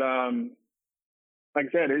 But like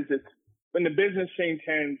I said, it's just when the business changed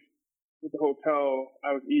hands with the hotel,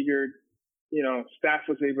 I was eager. Staff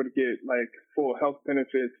was able to get like full health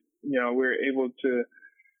benefits. We were able to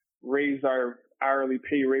raise our hourly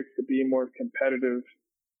pay rates to be more competitive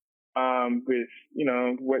with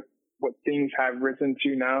what things have risen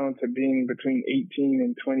to now to being between 18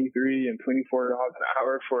 and 23 and $24 an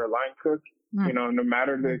hour for a line cook, no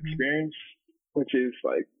matter the experience, which is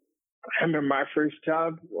like, I remember my first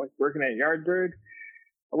job, like working at Yardbird.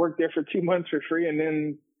 I worked there for 2 months for free. And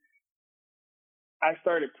then I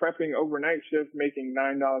started prepping overnight shifts, making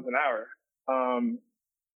 $9 an hour.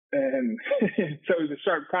 And so it was a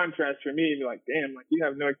sharp contrast for me to like, damn, like you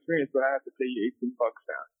have no experience, but I have to pay you $18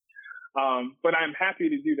 now. But I'm happy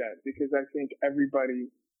to do that because I think everybody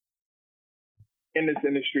in this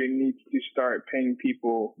industry needs to start paying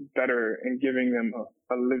people better and giving them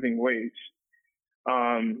a living wage.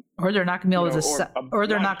 Or they're not going to be able to, or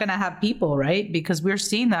they're not going to have people, right? Because we're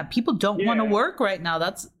seeing that people don't want to work right now.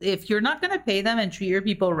 That's if you're not going to pay them and treat your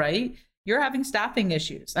people right, you're having staffing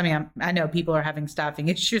issues. I mean, I know people are having staffing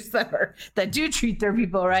issues that do treat their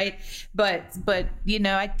people right, but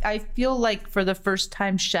I feel like for the first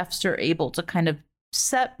time, chefs are able to kind of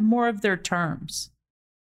set more of their terms.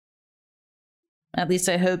 At least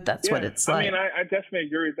I hope that's what it's like. I mean, I definitely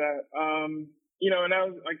agree with that. And I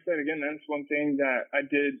was, like I said, again, that's one thing that I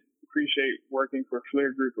did appreciate working for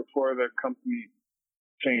Flair Group before the company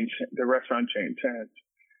changed, the restaurant chain hands,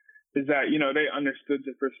 is that, they understood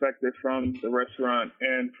the perspective from the restaurant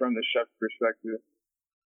and from the chef's perspective.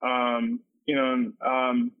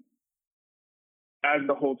 As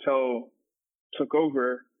the hotel took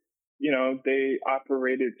over, they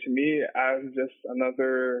operated to me as just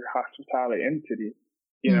another hospitality entity,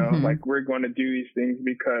 like we're going to do these things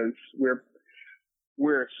because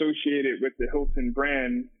we're associated with the Hilton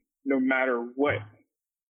brand, no matter what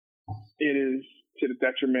it is to the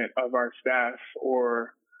detriment of our staff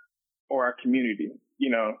or our community,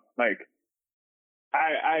 like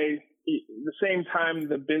the same time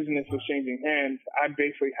the business was changing hands, I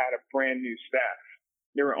basically had a brand new staff.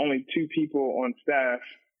 There were only 2 people on staff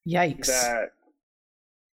Yikes.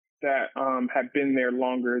 that had been there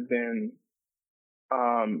longer than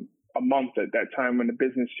a month at that time when the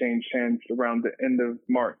business changed hands around the end of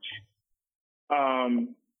March.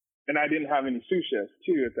 And I didn't have any sous chefs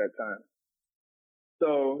too at that time.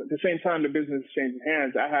 So at the same time the business changed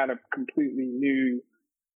hands, I had a completely new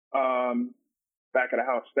back of the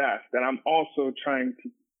house staff that I'm also trying to,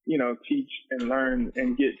 teach and learn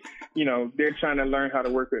and get, they're trying to learn how to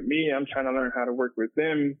work with me. I'm trying to learn how to work with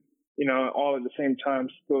them, all at the same time,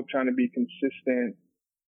 still trying to be consistent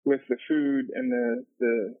with the food and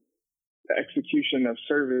the execution of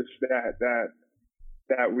service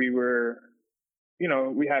that we were,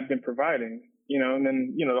 we had been providing, and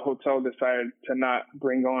then, the hotel decided to not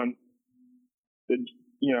bring on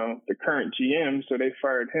the current GM. So they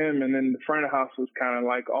fired him, and then the front of the house was kind of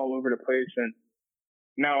like all over the place. And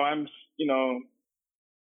now I'm,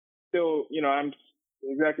 still, I'm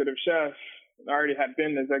executive chef. I already had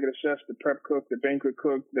been the executive chef, the prep cook, the banquet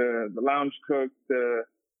cook, the lounge cook,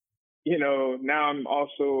 now I'm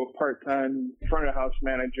also a part-time front of house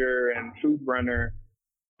manager and food runner,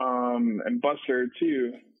 and busser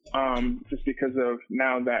too, just because of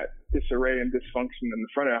now that disarray and dysfunction in the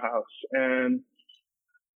front of the house. And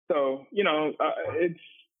so,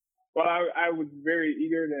 I was very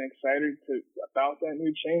eager and excited about that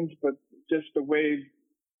new change, but just the way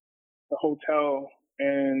the hotel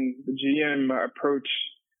and the GM approached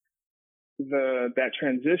that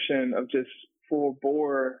transition of just full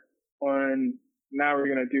bore on, now we're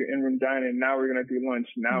going to do in-room dining, now we're going to do lunch,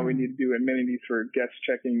 now we need to do amenities for guests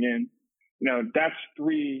checking in. That's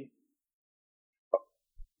three.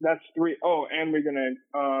 Oh, and we're going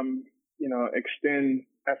to, extend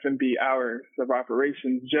F&B hours of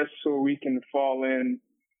operations just so we can fall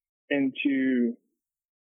into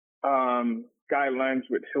guidelines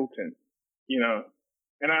with Hilton,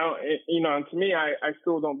 And to me, I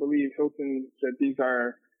still don't believe Hilton said these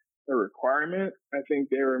are a requirement. I think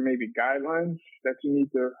there were maybe guidelines that you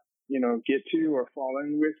need to, get to or fall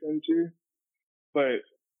into. But,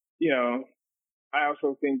 I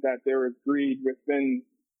also think that there was greed within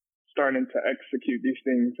starting to execute these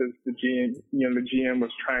things as the GM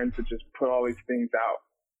was trying to just put all these things out,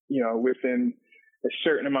 within a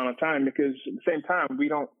certain amount of time, because at the same time,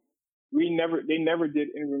 they never did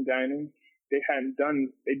in-room dining. They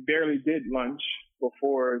barely did lunch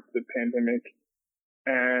before the pandemic,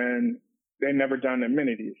 and they never done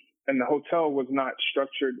amenities. And the hotel was not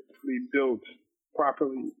structurally built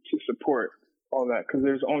properly to support all that, because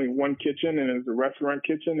there's only one kitchen, and it was a restaurant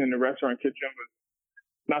kitchen, and the restaurant kitchen was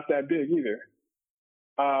not that big either.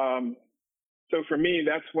 So for me,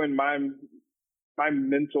 that's when my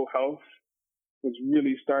mental health was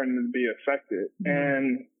really starting to be affected.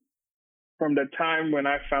 And from the time when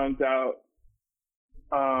I found out,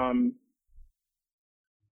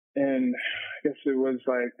 and I guess it was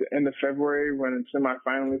like the end of February when the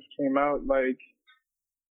semifinalists came out, like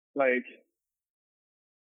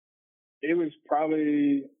it was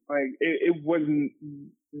probably like, it wasn't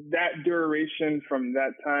that duration from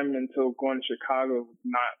that time until going to Chicago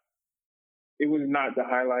was not the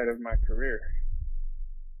highlight of my career.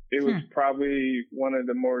 It was probably one of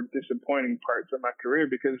the more disappointing parts of my career,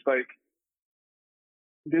 because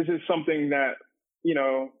this is something that,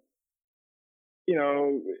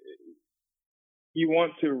 you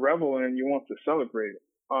want to revel in, you want to celebrate.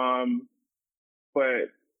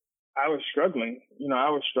 But I was struggling,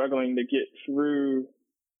 to get through,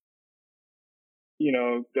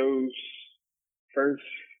 those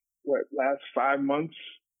last 5 months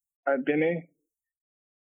I've been in.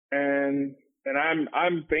 And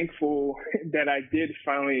I'm thankful that I did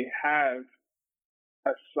finally have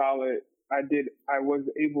a solid, I was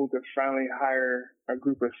able to finally hire a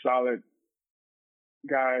group of solid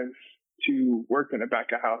guys to work in the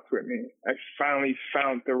back of house with me. I finally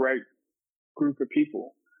found the right group of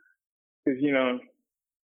people. Because,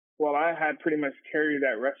 while I had pretty much carried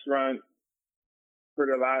that restaurant for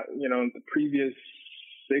the previous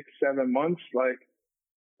 6-7 months, like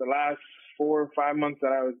the last 4 or 5 months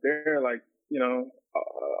that I was there,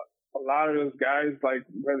 a lot of those guys,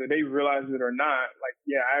 whether they realized it or not,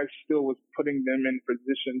 I still was putting them in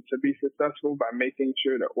position to be successful by making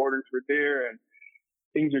sure the orders were there and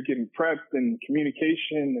things are getting prepped and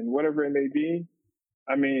communication and whatever it may be.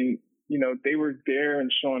 I mean, they were there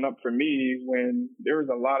and showing up for me when there was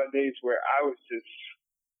a lot of days where I was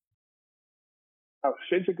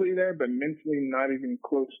physically there, but mentally not even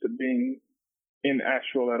close to being in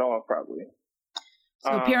Asheville at all, probably.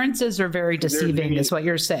 So appearances are very 'cause there's deceiving, me- is what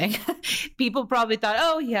you're saying. People probably thought,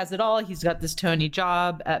 oh, he has it all. He's got this Tony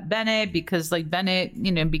job at Bennett because, like Bennett,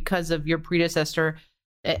 because of your predecessor,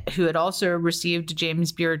 who had also received a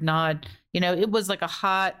James Beard nod. It was like a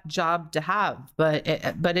hot job to have, but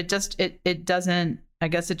it doesn't. I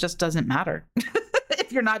guess it just doesn't matter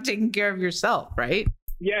if you're not taking care of yourself, right?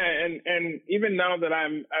 Yeah, and even now that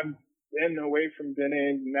I've been away from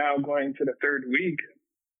Bennett, now going to the third week,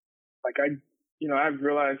 like I've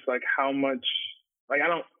realized like how much, like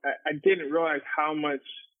I didn't realize how much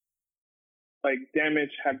like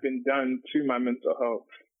damage had been done to my mental health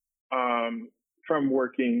from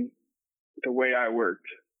working the way I worked.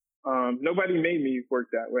 Nobody made me work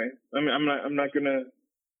that way. I mean, I'm not gonna.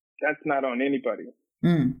 That's not on anybody.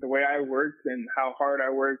 The way I worked and how hard I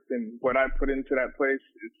worked and what I put into that place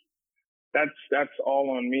that's all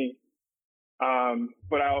on me.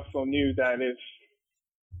 But I also knew that if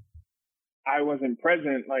I wasn't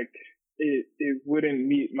present, like it wouldn't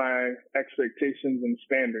meet my expectations and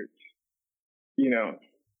standards,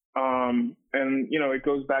 and it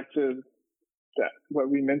goes back to that, what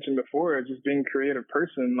we mentioned before, just being a creative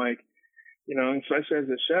person, like, especially as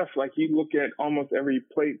a chef, like you look at almost every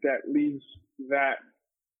plate that leaves that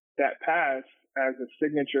path as a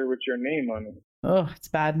signature with your name on it. Oh,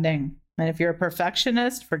 it's maddening. And if you're a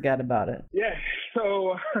perfectionist, forget about it. Yeah.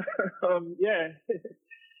 So, yeah.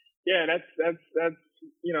 Yeah, that's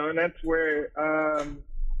and that's where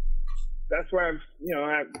that's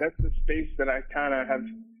the space that I kind of have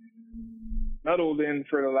muddled in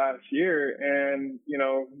for the last year, and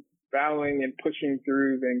battling and pushing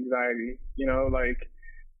through the anxiety.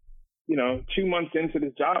 2 months into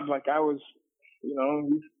this job, like I was,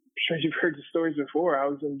 I'm sure you've heard the stories before. I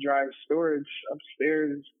was in dry storage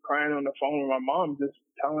upstairs, crying on the phone with my mom, just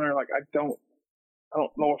telling her like I don't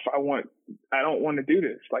know if I don't want to do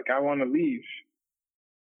this. Like I want to leave,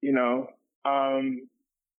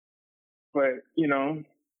 but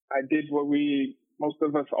I did what most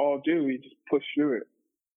of us all do. We just push through it,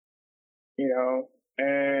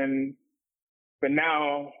 but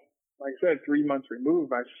now, like I said, 3 months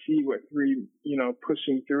removed, I see what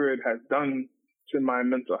pushing through it has done to my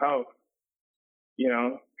mental health,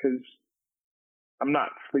 because I'm not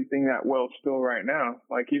sleeping that well still right now.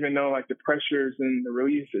 Like, even though like the pressures and the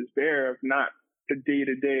release is there of not the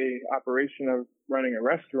day-to-day operation of running a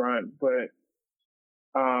restaurant, but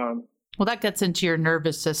well, that gets into your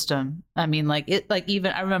nervous system. I mean,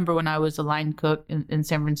 even I remember when I was a line cook in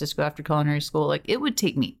San Francisco after culinary school, like it would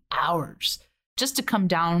take me hours just to come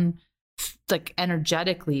down like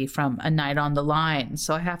energetically from a night on the line.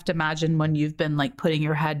 So I have to imagine when you've been like putting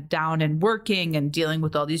your head down and working and dealing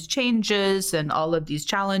with all these changes and all of these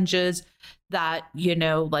challenges that,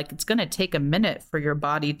 like it's going to take a minute for your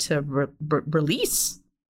body to release,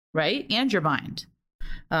 right? And your mind.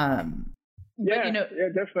 Yeah,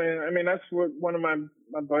 definitely. I mean, that's what one of my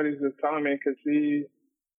buddies was telling me, because he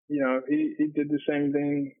did the same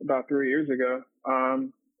thing about 3 years ago.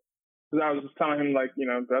 Because I was just telling him, like,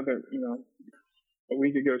 a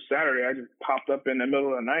week ago Saturday, I just popped up in the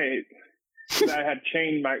middle of the night. I had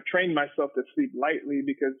trained myself to sleep lightly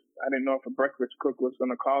because I didn't know if a breakfast cook was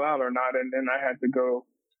going to call out or not, and then I had to go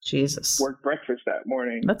work breakfast that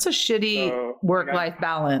morning. That's a shitty work-life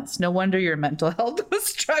balance. No wonder your mental health was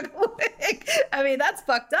struggling. I mean, that's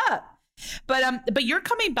fucked up. But you're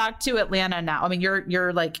coming back to Atlanta now. I mean,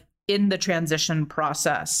 you're like in the transition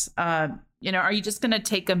process. Are you just going to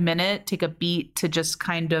take a beat to just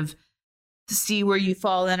kind of see where you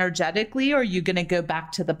fall energetically, or are you going to go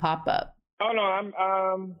back to the pop-up? Oh no,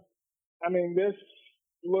 this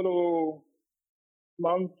little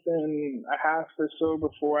month and a half or so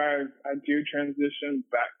before I do transition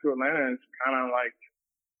back to Atlanta, it's kind of like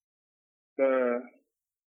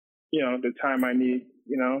the time I need,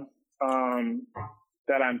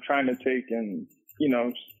 that I'm trying to take, and,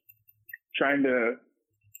 trying to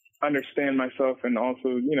understand myself, and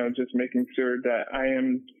also, just making sure that I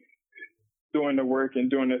am doing the work and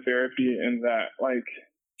doing the therapy, and that, like,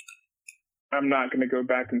 I'm not going to go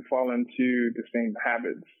back and fall into the same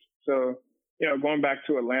habits. So, going back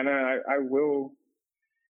to Atlanta, I will,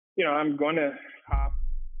 I'm going to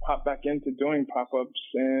hop back into doing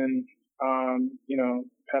pop-ups and,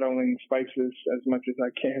 peddling spices as much as I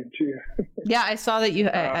can too. Yeah, I saw that you,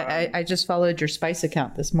 I just followed your spice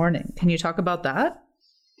account this morning. Can you talk about that?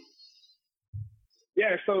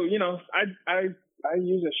 Yeah. So, I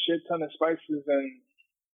use a shit ton of spices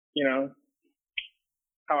and,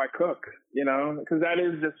 how I cook, because that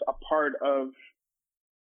is just a part of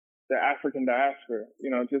the African diaspora,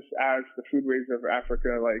 just as the foodways of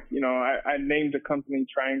Africa. Like, I named the company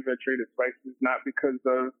Triangulated Spices not because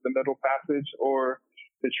of the Middle Passage or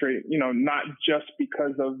the trade, not just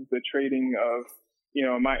because of the trading of,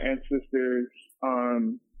 my ancestors,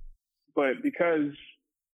 but because,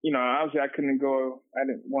 obviously I didn't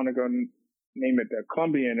want to go name it the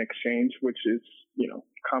Columbian Exchange, which is,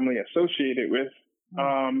 commonly associated with,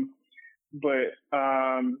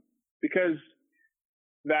 because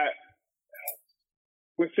that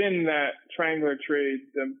within that triangular trade,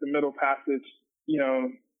 the Middle Passage,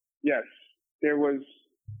 yes, there was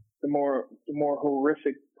the more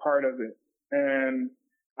horrific part of it, and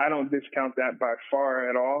I don't discount that by far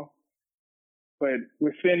at all. But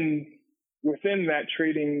within that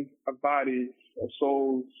trading of bodies, of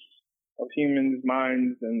souls, of humans,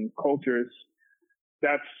 minds, and cultures,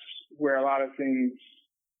 that's where a lot of things,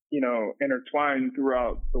 intertwine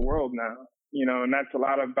throughout the world now. And that's a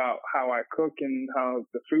lot about how I cook and how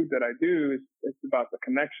the food that I do it's about the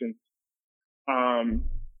connections.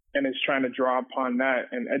 And it's trying to draw upon that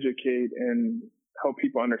and educate and help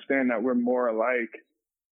people understand that we're more alike,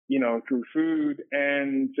 through food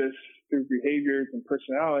and just through behaviors and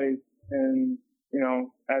personalities and,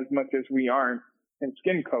 as much as we aren't in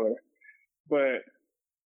skin color. But,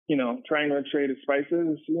 triangular trade of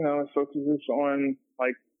spices, it focuses on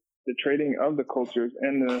like the trading of the cultures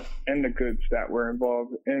and the goods that were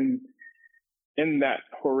involved in that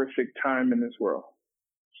horrific time in this world.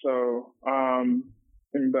 So,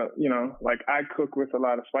 like I cook with a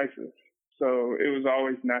lot of spices. So it was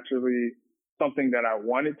always naturally something that I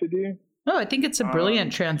wanted to do. Oh, I think it's a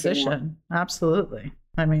brilliant transition. Absolutely.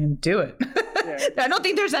 I mean, do it. Yeah. I don't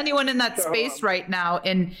think there's anyone in that space right now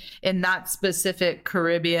in that specific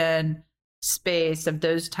Caribbean space of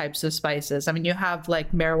those types of spices. I mean, you have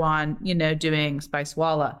like Marwan, doing Spice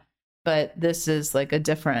Walla, but this is like a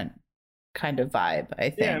different kind of vibe, I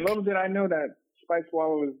think. Yeah, and little did I know that Spice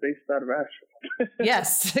Walla was based out of Asheville.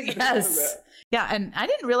 Yes. Yeah, and I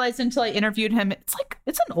didn't realize until I interviewed him,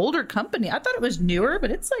 it's an older company. I thought it was newer,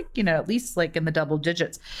 but it's like, at least like in the double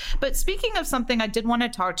digits. But speaking of something I did want to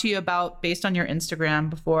talk to you about based on your Instagram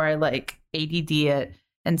before I ADD it,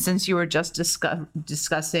 and since you were just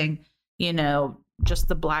discussing, just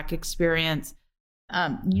the Black experience,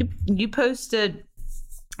 you posted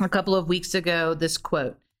a couple of weeks ago this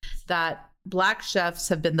quote that Black chefs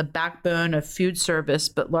have been the backbone of food service,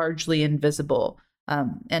 but largely invisible.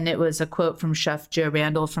 And it was a quote from Chef Joe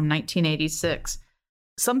Randall from 1986.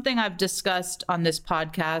 Something I've discussed on this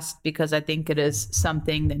podcast, because I think it is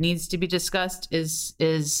something that needs to be discussed, is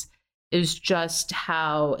just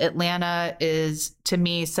how Atlanta is, to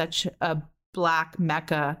me, such a Black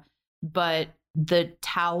mecca, but the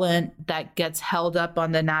talent that gets held up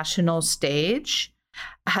on the national stage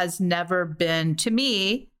has never been, to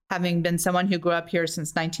me, having been someone who grew up here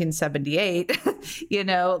since 1978,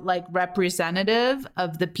 representative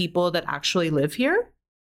of the people that actually live here.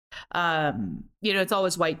 It's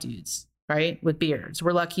always white dudes, right? With beards.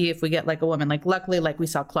 We're lucky if we get a woman. Luckily, we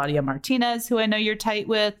saw Claudia Martinez, who I know you're tight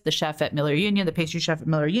with, the chef at Miller Union, the pastry chef at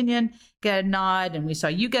Miller Union, get a nod. And we saw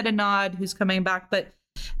you get a nod, who's coming back. But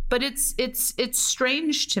it's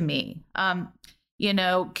strange to me. Can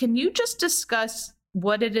you just discuss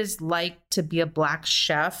what it is like to be a Black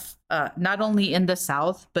chef, not only in the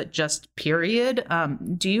South, but just period?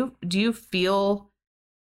 Do you feel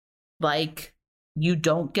like you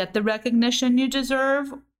don't get the recognition you deserve?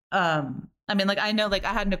 I know, I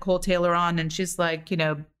had Nicole Taylor on, and she's like,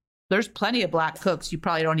 there's plenty of Black cooks you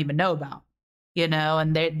probably don't even know about,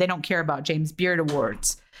 and they don't care about James Beard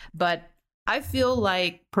Awards. But I feel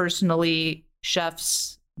like personally,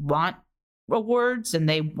 chefs want awards and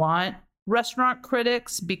they want restaurant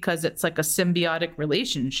critics because it's like a symbiotic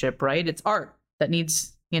relationship, right? It's art that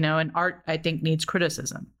needs, and art, I think, needs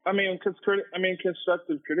criticism.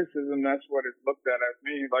 Constructive criticism, that's what it's looked at as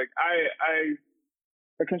me.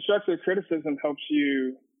 A constructive criticism helps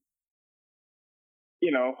you,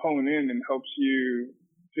 hone in and helps you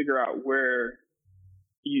figure out where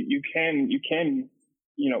you can,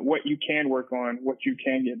 what you can work on, what you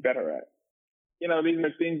can get better at. These are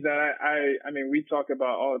things that we talk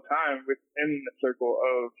about all the time within the circle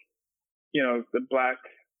of, the Black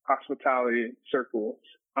hospitality circles.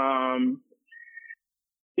 For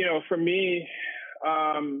me,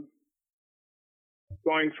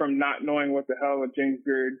 going from not knowing what the hell a James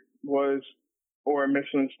Beard was or a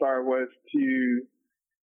Michelin star was to,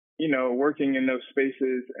 working in those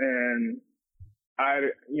spaces and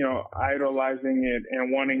idolizing it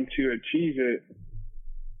and wanting to achieve it.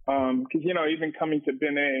 Because, even coming to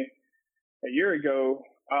Benet a year ago,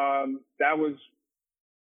 that was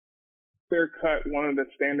clear cut one of the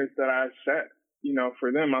standards that I set,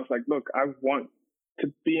 for them. I was like, look, I want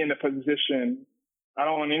to be in a position. I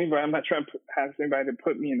don't want anybody, I'm not trying to ask anybody to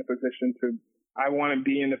put me in a position to I want to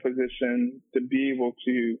be in a position to be able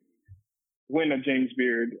to win a James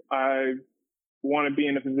Beard. I want to be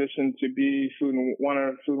in a position to be one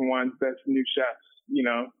of Food and Wine's best new chefs, you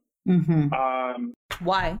know.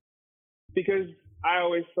 Why? Because I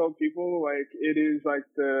always tell people, like, it is like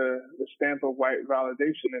the stamp of white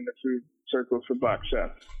validation in the food circles for Black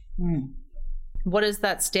chefs. What does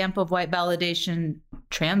that stamp of white validation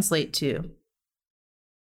translate to?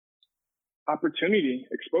 Opportunity,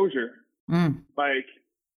 exposure. Like,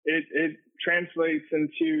 it translates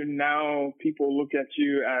into, now people look at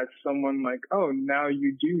you as someone like, oh, now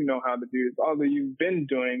you do know how to do this, although you've been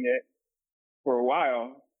doing it for a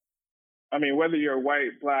while. I mean, whether you're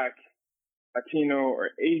white, Black, Latino,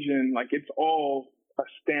 or Asian, like, it's all a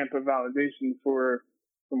stamp of validation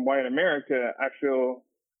from white America. I feel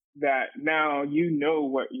that now you know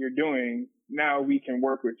what you're doing. Now we can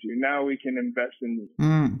work with you. Now we can invest in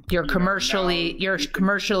you. You're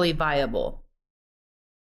commercially viable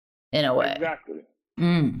in a way. Exactly.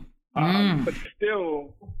 But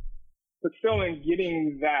still in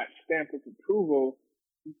getting that stamp of approval,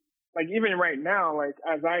 like, even right now, like,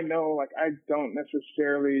 as I know, like, I don't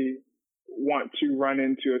necessarily want to run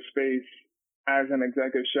into a space as an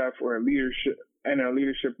executive chef or a leadership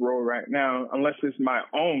role right now, unless it's my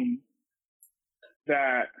own,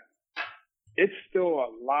 that it's still a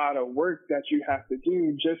lot of work that you have to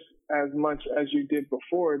do, just as much as you did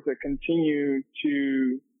before, to continue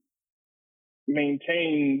to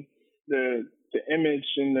maintain the image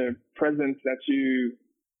and the presence that you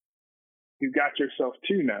got yourself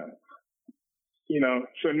to now. You know,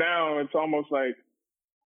 so now it's almost like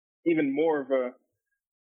even more of a,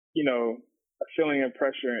 you know, a feeling of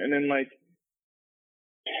pressure. And then, like,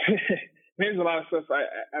 there's a lot of stuff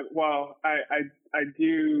I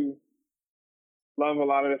do love a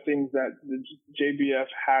lot of the things that the JBF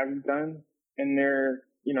has done in their,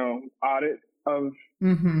 you know, audit of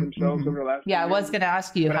themselves over the last years. I was going to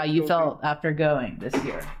ask you how you felt after going this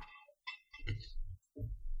year.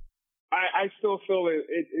 I still feel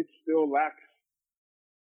it still lacks.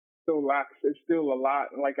 It's still a lot.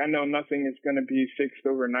 Like, I know nothing is going to be fixed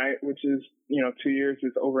overnight, which is, you know, 2 years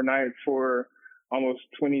is overnight for almost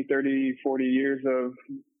 20, 30, 40 years of,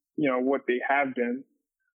 you know, what they have been.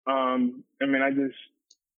 I mean,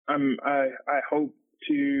 I hope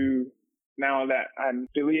to, now that I'm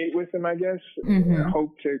affiliate with them, I guess, I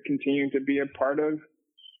hope to continue to be a part of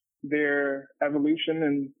their evolution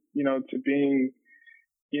and, you know, to being,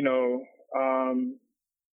 you know,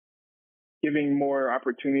 giving more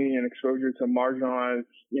opportunity and exposure to marginalized,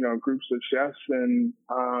 you know, groups of chefs and,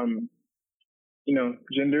 you know,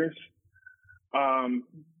 genders.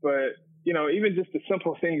 But, you know, even just the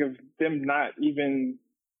simple thing of them not even,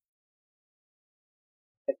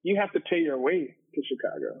 you have to pay your way to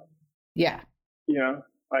Chicago. Yeah. You know,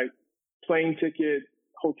 like, plane ticket,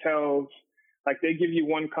 hotels, like, they give you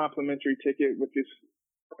one complimentary ticket with this.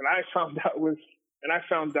 What I found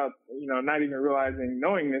out, you know, not even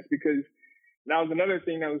knowing this, because that was another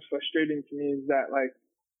thing that was frustrating to me, is that, like,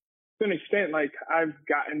 to an extent, like, I've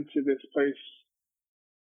gotten to this place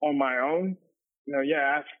on my own. You know,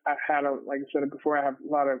 yeah, I've had like I said before, I have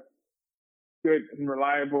a lot of good and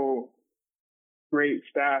reliable, great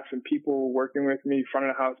staff and people working with me, front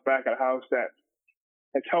of the house, back of the house, that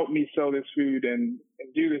has helped me sell this food and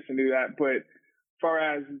do this and do that. But as far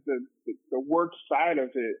as the work side of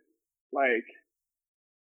it, like,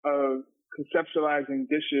 of conceptualizing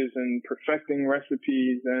dishes and perfecting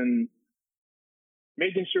recipes and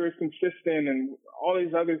making sure it's consistent and all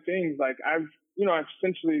these other things, like, I've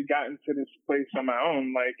essentially gotten to this place on my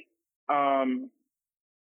own, like,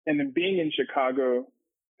 and then being in Chicago,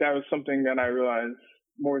 that was something that I realized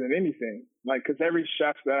more than anything, like, because every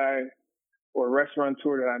chef or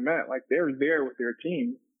restaurateur that I met, like, they were there with their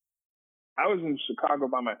team. I was in Chicago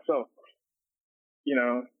by myself, you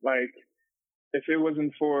know, like, if it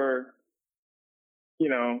wasn't for, you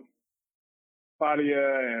know,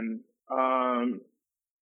 Claudia and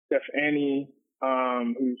Chef Annie,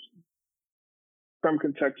 who's from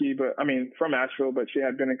Kentucky, from Asheville, but she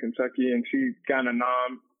had been in Kentucky, and she got a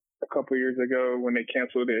nom a couple years ago when they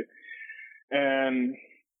canceled it. And,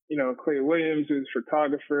 you know, Clay Williams, who's a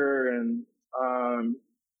photographer, and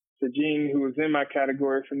Sajine, who was in my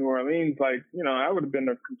category for New Orleans, like, you know, I would have been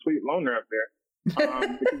a complete loner up there. Because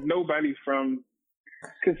nobody from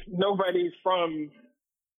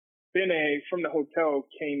Benet, from the hotel,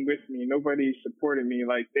 came with me. Nobody supported me.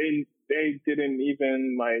 Like, they didn't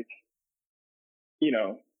even, like, you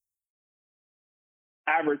know,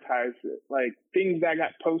 advertise it. Like, things that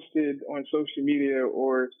got posted on social media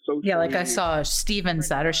or social media. I saw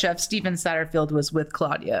Chef Steven Satterfield was with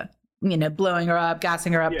Claudia blowing her up,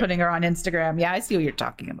 gassing her up, Yeah. putting her on Instagram. Yeah, I see what you're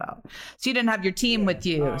talking about. So you didn't have your team with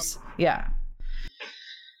you. Yeah.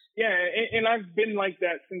 Yeah, and I've been like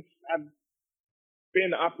that since I've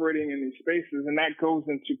been operating in these spaces, and that goes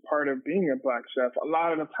into part of being a Black chef. A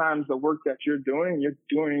lot of the times, the work that you're doing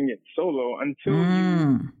it solo until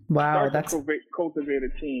you start to cultivate a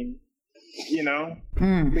team.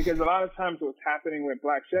 Because a lot of times, what's happening with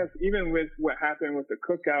Black chefs, even with what happened with the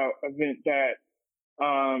cookout event that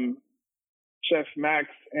Chef Max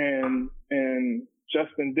and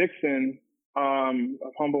Justin Dixon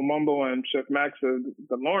of Humble Mumble and Chef Max of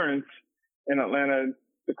the Lawrence in Atlanta,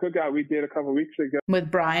 the cookout we did a couple of weeks ago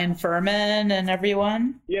with Brian Furman and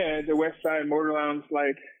everyone. Yeah, the West Side Motor Lounge.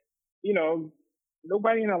 Like,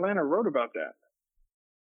 nobody in Atlanta wrote about that.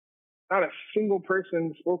 Not a single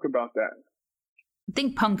person spoke about that. I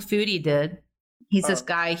think Punk Foodie did. He's this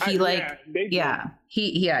guy. He's you're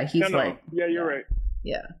right.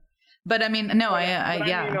 Yeah. But I mean, no, I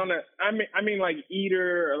mean, like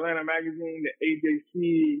Eater, Atlanta Magazine, the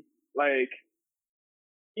AJC, like,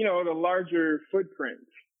 the larger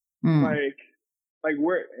footprints, like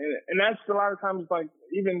where, and that's a lot of times, like,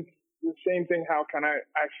 even the same thing. How can I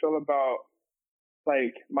feel about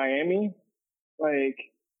like Miami, like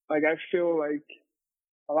I feel like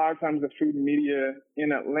a lot of times the food media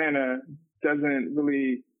in Atlanta doesn't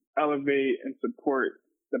really elevate and support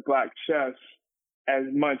the Black chefs as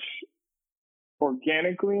much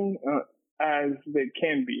organically as they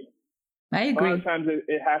can be. I agree. A lot of times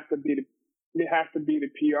it has to be the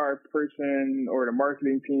PR person or the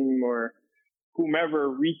marketing team or whomever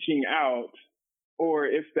reaching out, or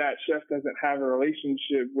if that chef doesn't have a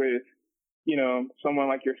relationship with, someone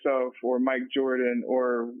like yourself or Mike Jordan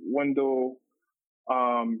or Wendell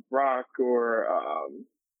Rock or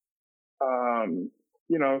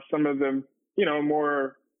some of the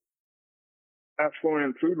more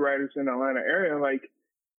affluent food writers in the Atlanta area, like,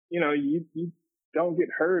 you don't get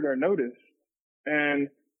heard or noticed. And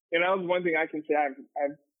that was one thing I can say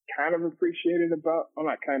I've kind of appreciated about,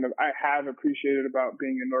 I have appreciated about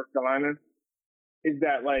being in North Carolina, is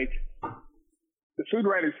that, like, the food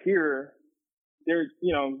writers here,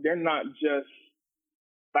 they're not just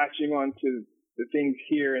latching on to the things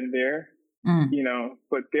here and there,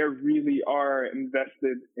 but they really are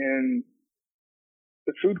invested in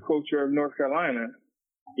the food culture of North Carolina,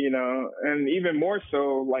 and even more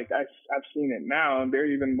so, like I've seen it now, they're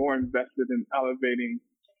even more invested in elevating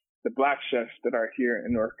the Black chefs that are here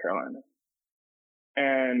in North Carolina.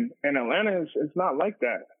 And Atlanta is not like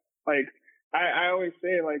that. Like I always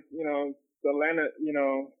say, like, the Atlanta,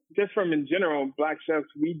 just from in general, Black chefs,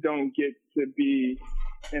 we don't get to be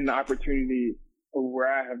in the opportunity of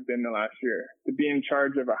where I have been the last year, to be in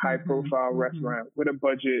charge of a high profile restaurant with a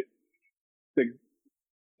budget, to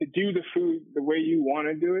do the food the way you want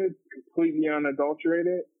to do it, completely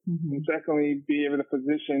unadulterated. And secondly, be able to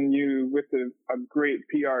position you with a great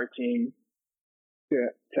PR team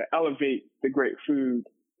to elevate the great food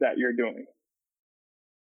that you're doing.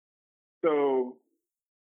 So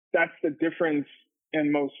that's the difference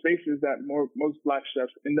in most spaces that most Black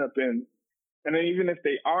chefs end up in. And then even if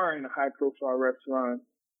they are in a high profile restaurant,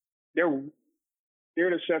 they're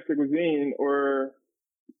the chef de cuisine, or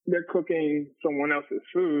they're cooking someone else's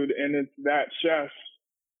food, and it's that chef's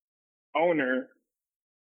owner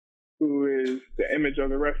who is the image of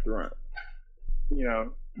the restaurant.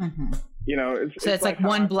 It's like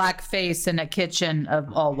one Black face in a kitchen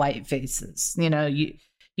of all white faces.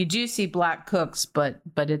 You do see Black cooks, but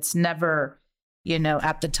it's never,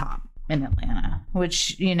 at the top in Atlanta,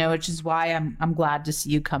 which is why I'm glad to see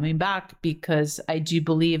you coming back, because I do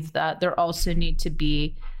believe that there also need to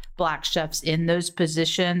be Black chefs in those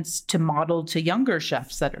positions to model to younger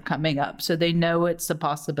chefs that are coming up, so they know it's a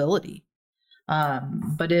possibility.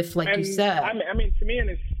 But if, like you said, I mean, to me, and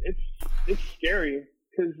it's scary,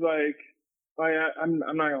 because I'm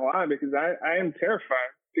not gonna lie, because I am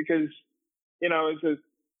terrified, because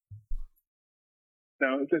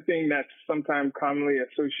it's a thing that's sometimes commonly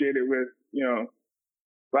associated with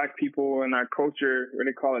Black people in our culture, where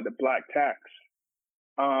they call it the Black tax.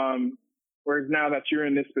 Whereas now that you're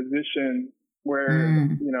in this position where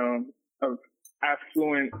of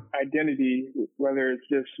affluent identity, whether it's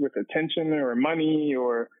just with attention or money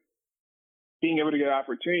or being able to get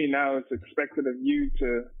opportunity, now it's expected of you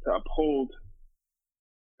to uphold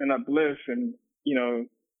and uplift and,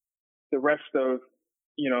 the rest of,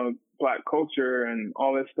 Black culture and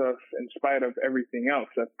all this stuff, in spite of everything else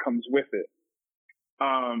that comes with it.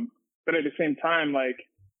 But at the same time, like,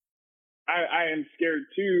 I am scared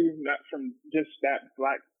too, not from just that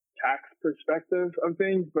Black tax perspective of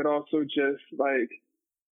things, but also just like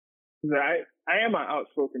I am an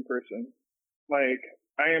outspoken person. Like,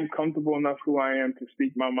 I am comfortable enough who I am to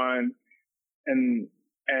speak my mind and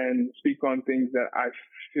speak on things that I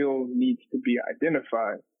feel needs to be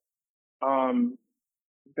identified.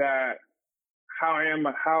 That how am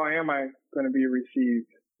I going to be received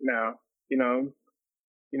now?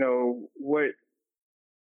 What,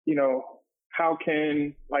 how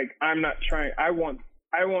can, like, I'm not trying, I want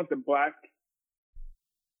the Black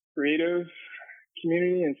creative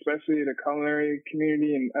community, and especially the culinary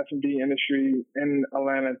community and F&B industry in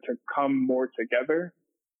Atlanta, to come more together.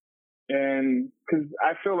 And because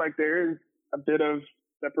I feel like there is a bit of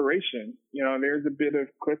separation, there's a bit of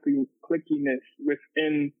clickiness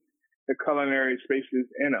within the culinary spaces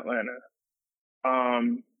in Atlanta.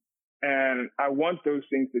 And I want those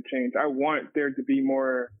things to change. I want there to be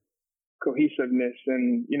more cohesiveness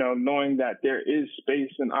and, knowing that there is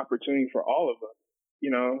space and opportunity for all of us,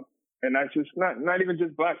 and that's just not even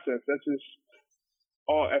just Black chefs. That's just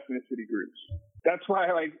all ethnicity groups. That's why,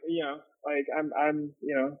 I'm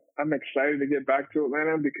excited to get back to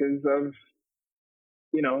Atlanta because of,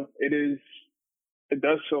 it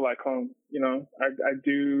does feel like home.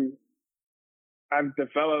 I've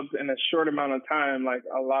developed in a short amount of time, like,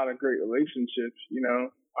 a lot of great relationships,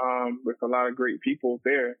 with a lot of great people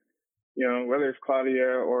there, whether it's Claudia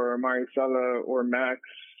or Maricela or Max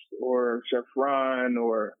or Chef Ron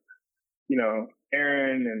or,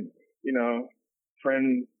 Aaron and,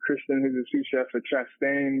 friend Kristen, who's a sous chef at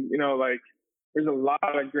Chastain, there's a lot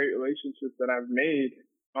of great relationships that I've made.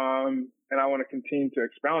 And I want to continue to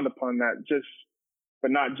expound upon that,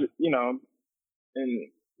 but not just,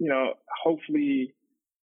 and, hopefully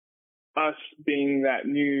us being that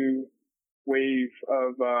new wave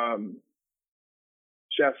of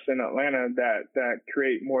chefs in Atlanta that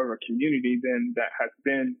create more of a community than that has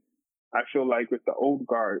been, I feel like, with the old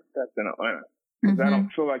guard that's in Atlanta. Because I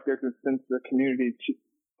don't feel like there's a sense of community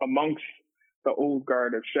amongst the old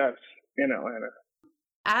guard of chefs in Atlanta.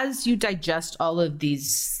 As you digest all of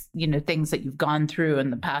these, things that you've gone through in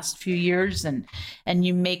the past few years, and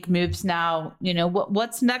you make moves now,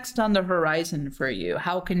 what's next on the horizon for you?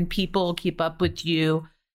 How can people keep up with you?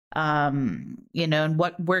 And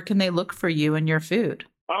where can they look for you and your food?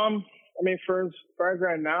 For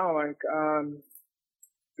right now,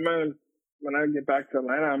 when I get back to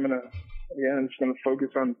Atlanta, I'm just gonna focus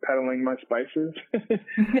on peddling my spices.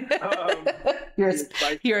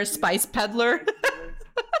 You're a spice peddler.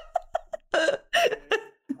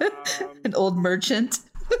 An old merchant.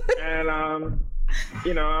 And I'm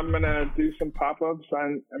gonna do some pop-ups.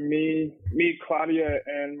 Me, Claudia,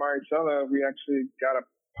 and Maricela, we actually got a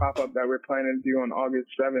pop-up that we're planning to do on August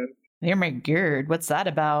 7th. Oh my God, what's that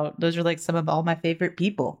about? Those are like some of all my favorite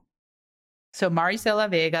people. So Maricela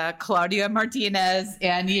Vega, Claudia Martinez,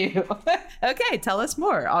 and you. Okay, tell us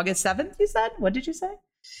more. August 7th, you said? What did you say?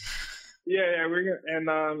 Yeah, we're gonna, and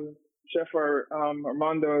Chef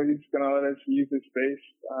Armando, he's gonna let us use his space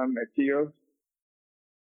at Tio's.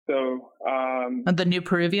 So the new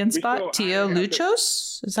Peruvian spot, Tio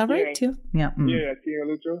Luchos, is that right? Yeah. Tio? Yeah. Yeah, Tio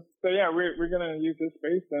Luchos. So yeah, we're gonna use his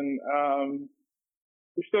space, and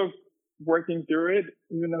we're still working through it,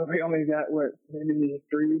 even though we only got maybe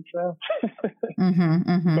 3 weeks now.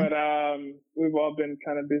 But we've all been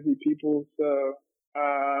kind of busy people, so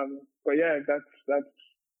but yeah, that's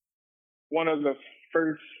one of the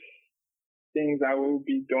first things I will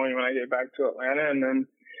be doing when I get back to Atlanta. And then,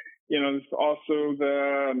 there's also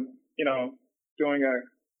the, doing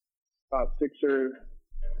about 6 or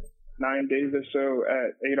 9 days or so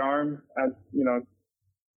at 8 Arm. As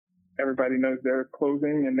everybody knows they're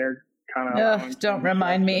closing, and they're kind of don't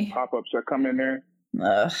remind me. Pop-ups are coming there.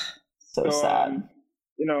 So sad.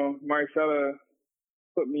 Maricela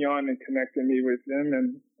put me on and connected me with them,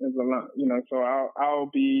 and there's a lot, so I'll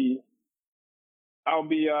be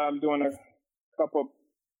doing a couple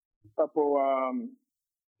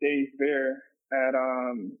days there at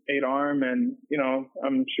 8 Arm, and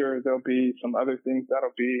I'm sure there'll be some other things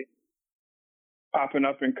that'll be popping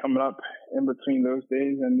up and coming up in between those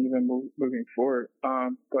days, and even moving forward.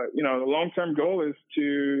 But the long-term goal is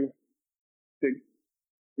to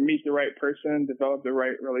meet the right person, develop the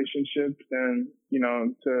right relationships, and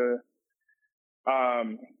to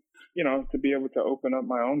be able to open up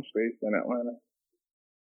my own space in Atlanta.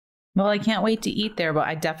 Well, I can't wait to eat there, but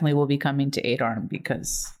I definitely will be coming to 8 Arm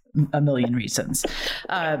because a million reasons.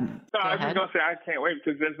 I was just going to say, I can't wait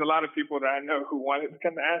because there's a lot of people that I know who wanted to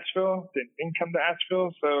come to Asheville, didn't come to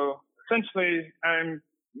Asheville. So essentially,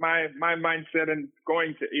 my mindset in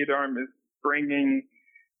going to 8 Arm is bringing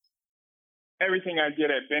everything I did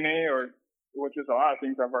at Bene, which is a lot of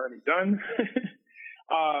things I've already done,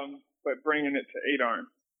 but bringing it to 8 Arm.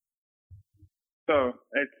 So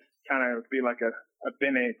it's kind of be like a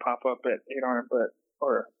Bene pop up at 8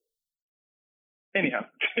 or anyhow.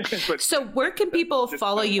 But so where can people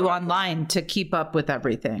follow you online to keep up with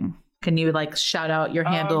everything? Can you like shout out your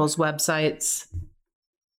handles, websites?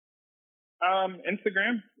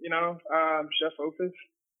 Instagram, Chef Opus,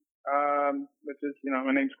 which is,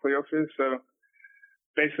 my name's Cleophus. So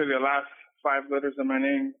basically the last 5 letters of my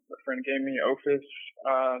name, a friend gave me Ophus.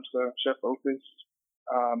 So Chef Opus,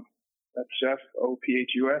 that's Chef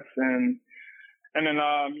Ophus. And then,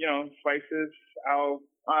 spices. I'll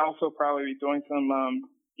also probably be doing some,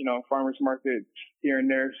 farmers markets here and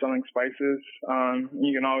there selling spices.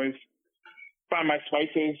 You can always find my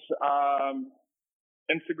spices.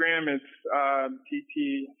 Instagram is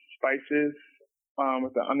TT Spices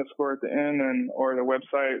with the underscore at the end, or the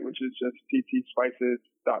website, which is just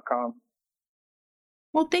ttspices.com.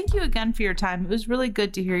 Well, thank you again for your time. It was really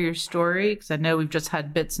good to hear your story, because I know we've just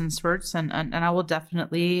had bits and spurts, and I will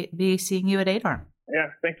definitely be seeing you at ADARM. Yeah,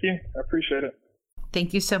 thank you. I appreciate it.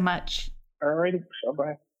 Thank you so much. All righty.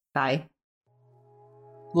 Bye-bye. Bye.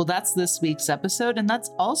 Well, that's this week's episode, and that's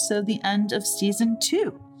also the end of season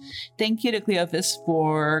 2. Thank you to Cleophus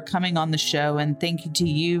for coming on the show, and thank you to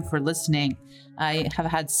you for listening. I have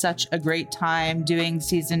had such a great time doing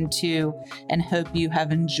season 2 and hope you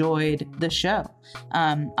have enjoyed the show.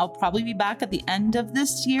 I'll probably be back at the end of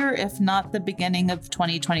this year, if not the beginning of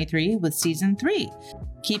 2023, with season 3.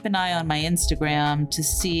 Keep an eye on my Instagram to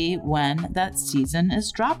see when that season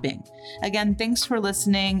is dropping. Again, thanks for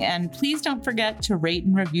listening, and please don't forget to rate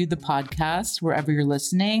and review the podcast wherever you're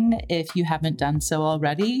listening if you haven't done so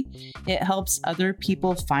already. It helps other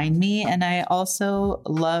people find me, and I also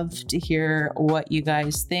love to hear what you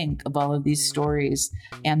guys think of all of these stories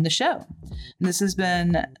and the show. This has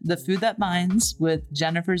been The Food That Binds with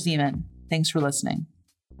Jennifer Zeman. Thanks for listening.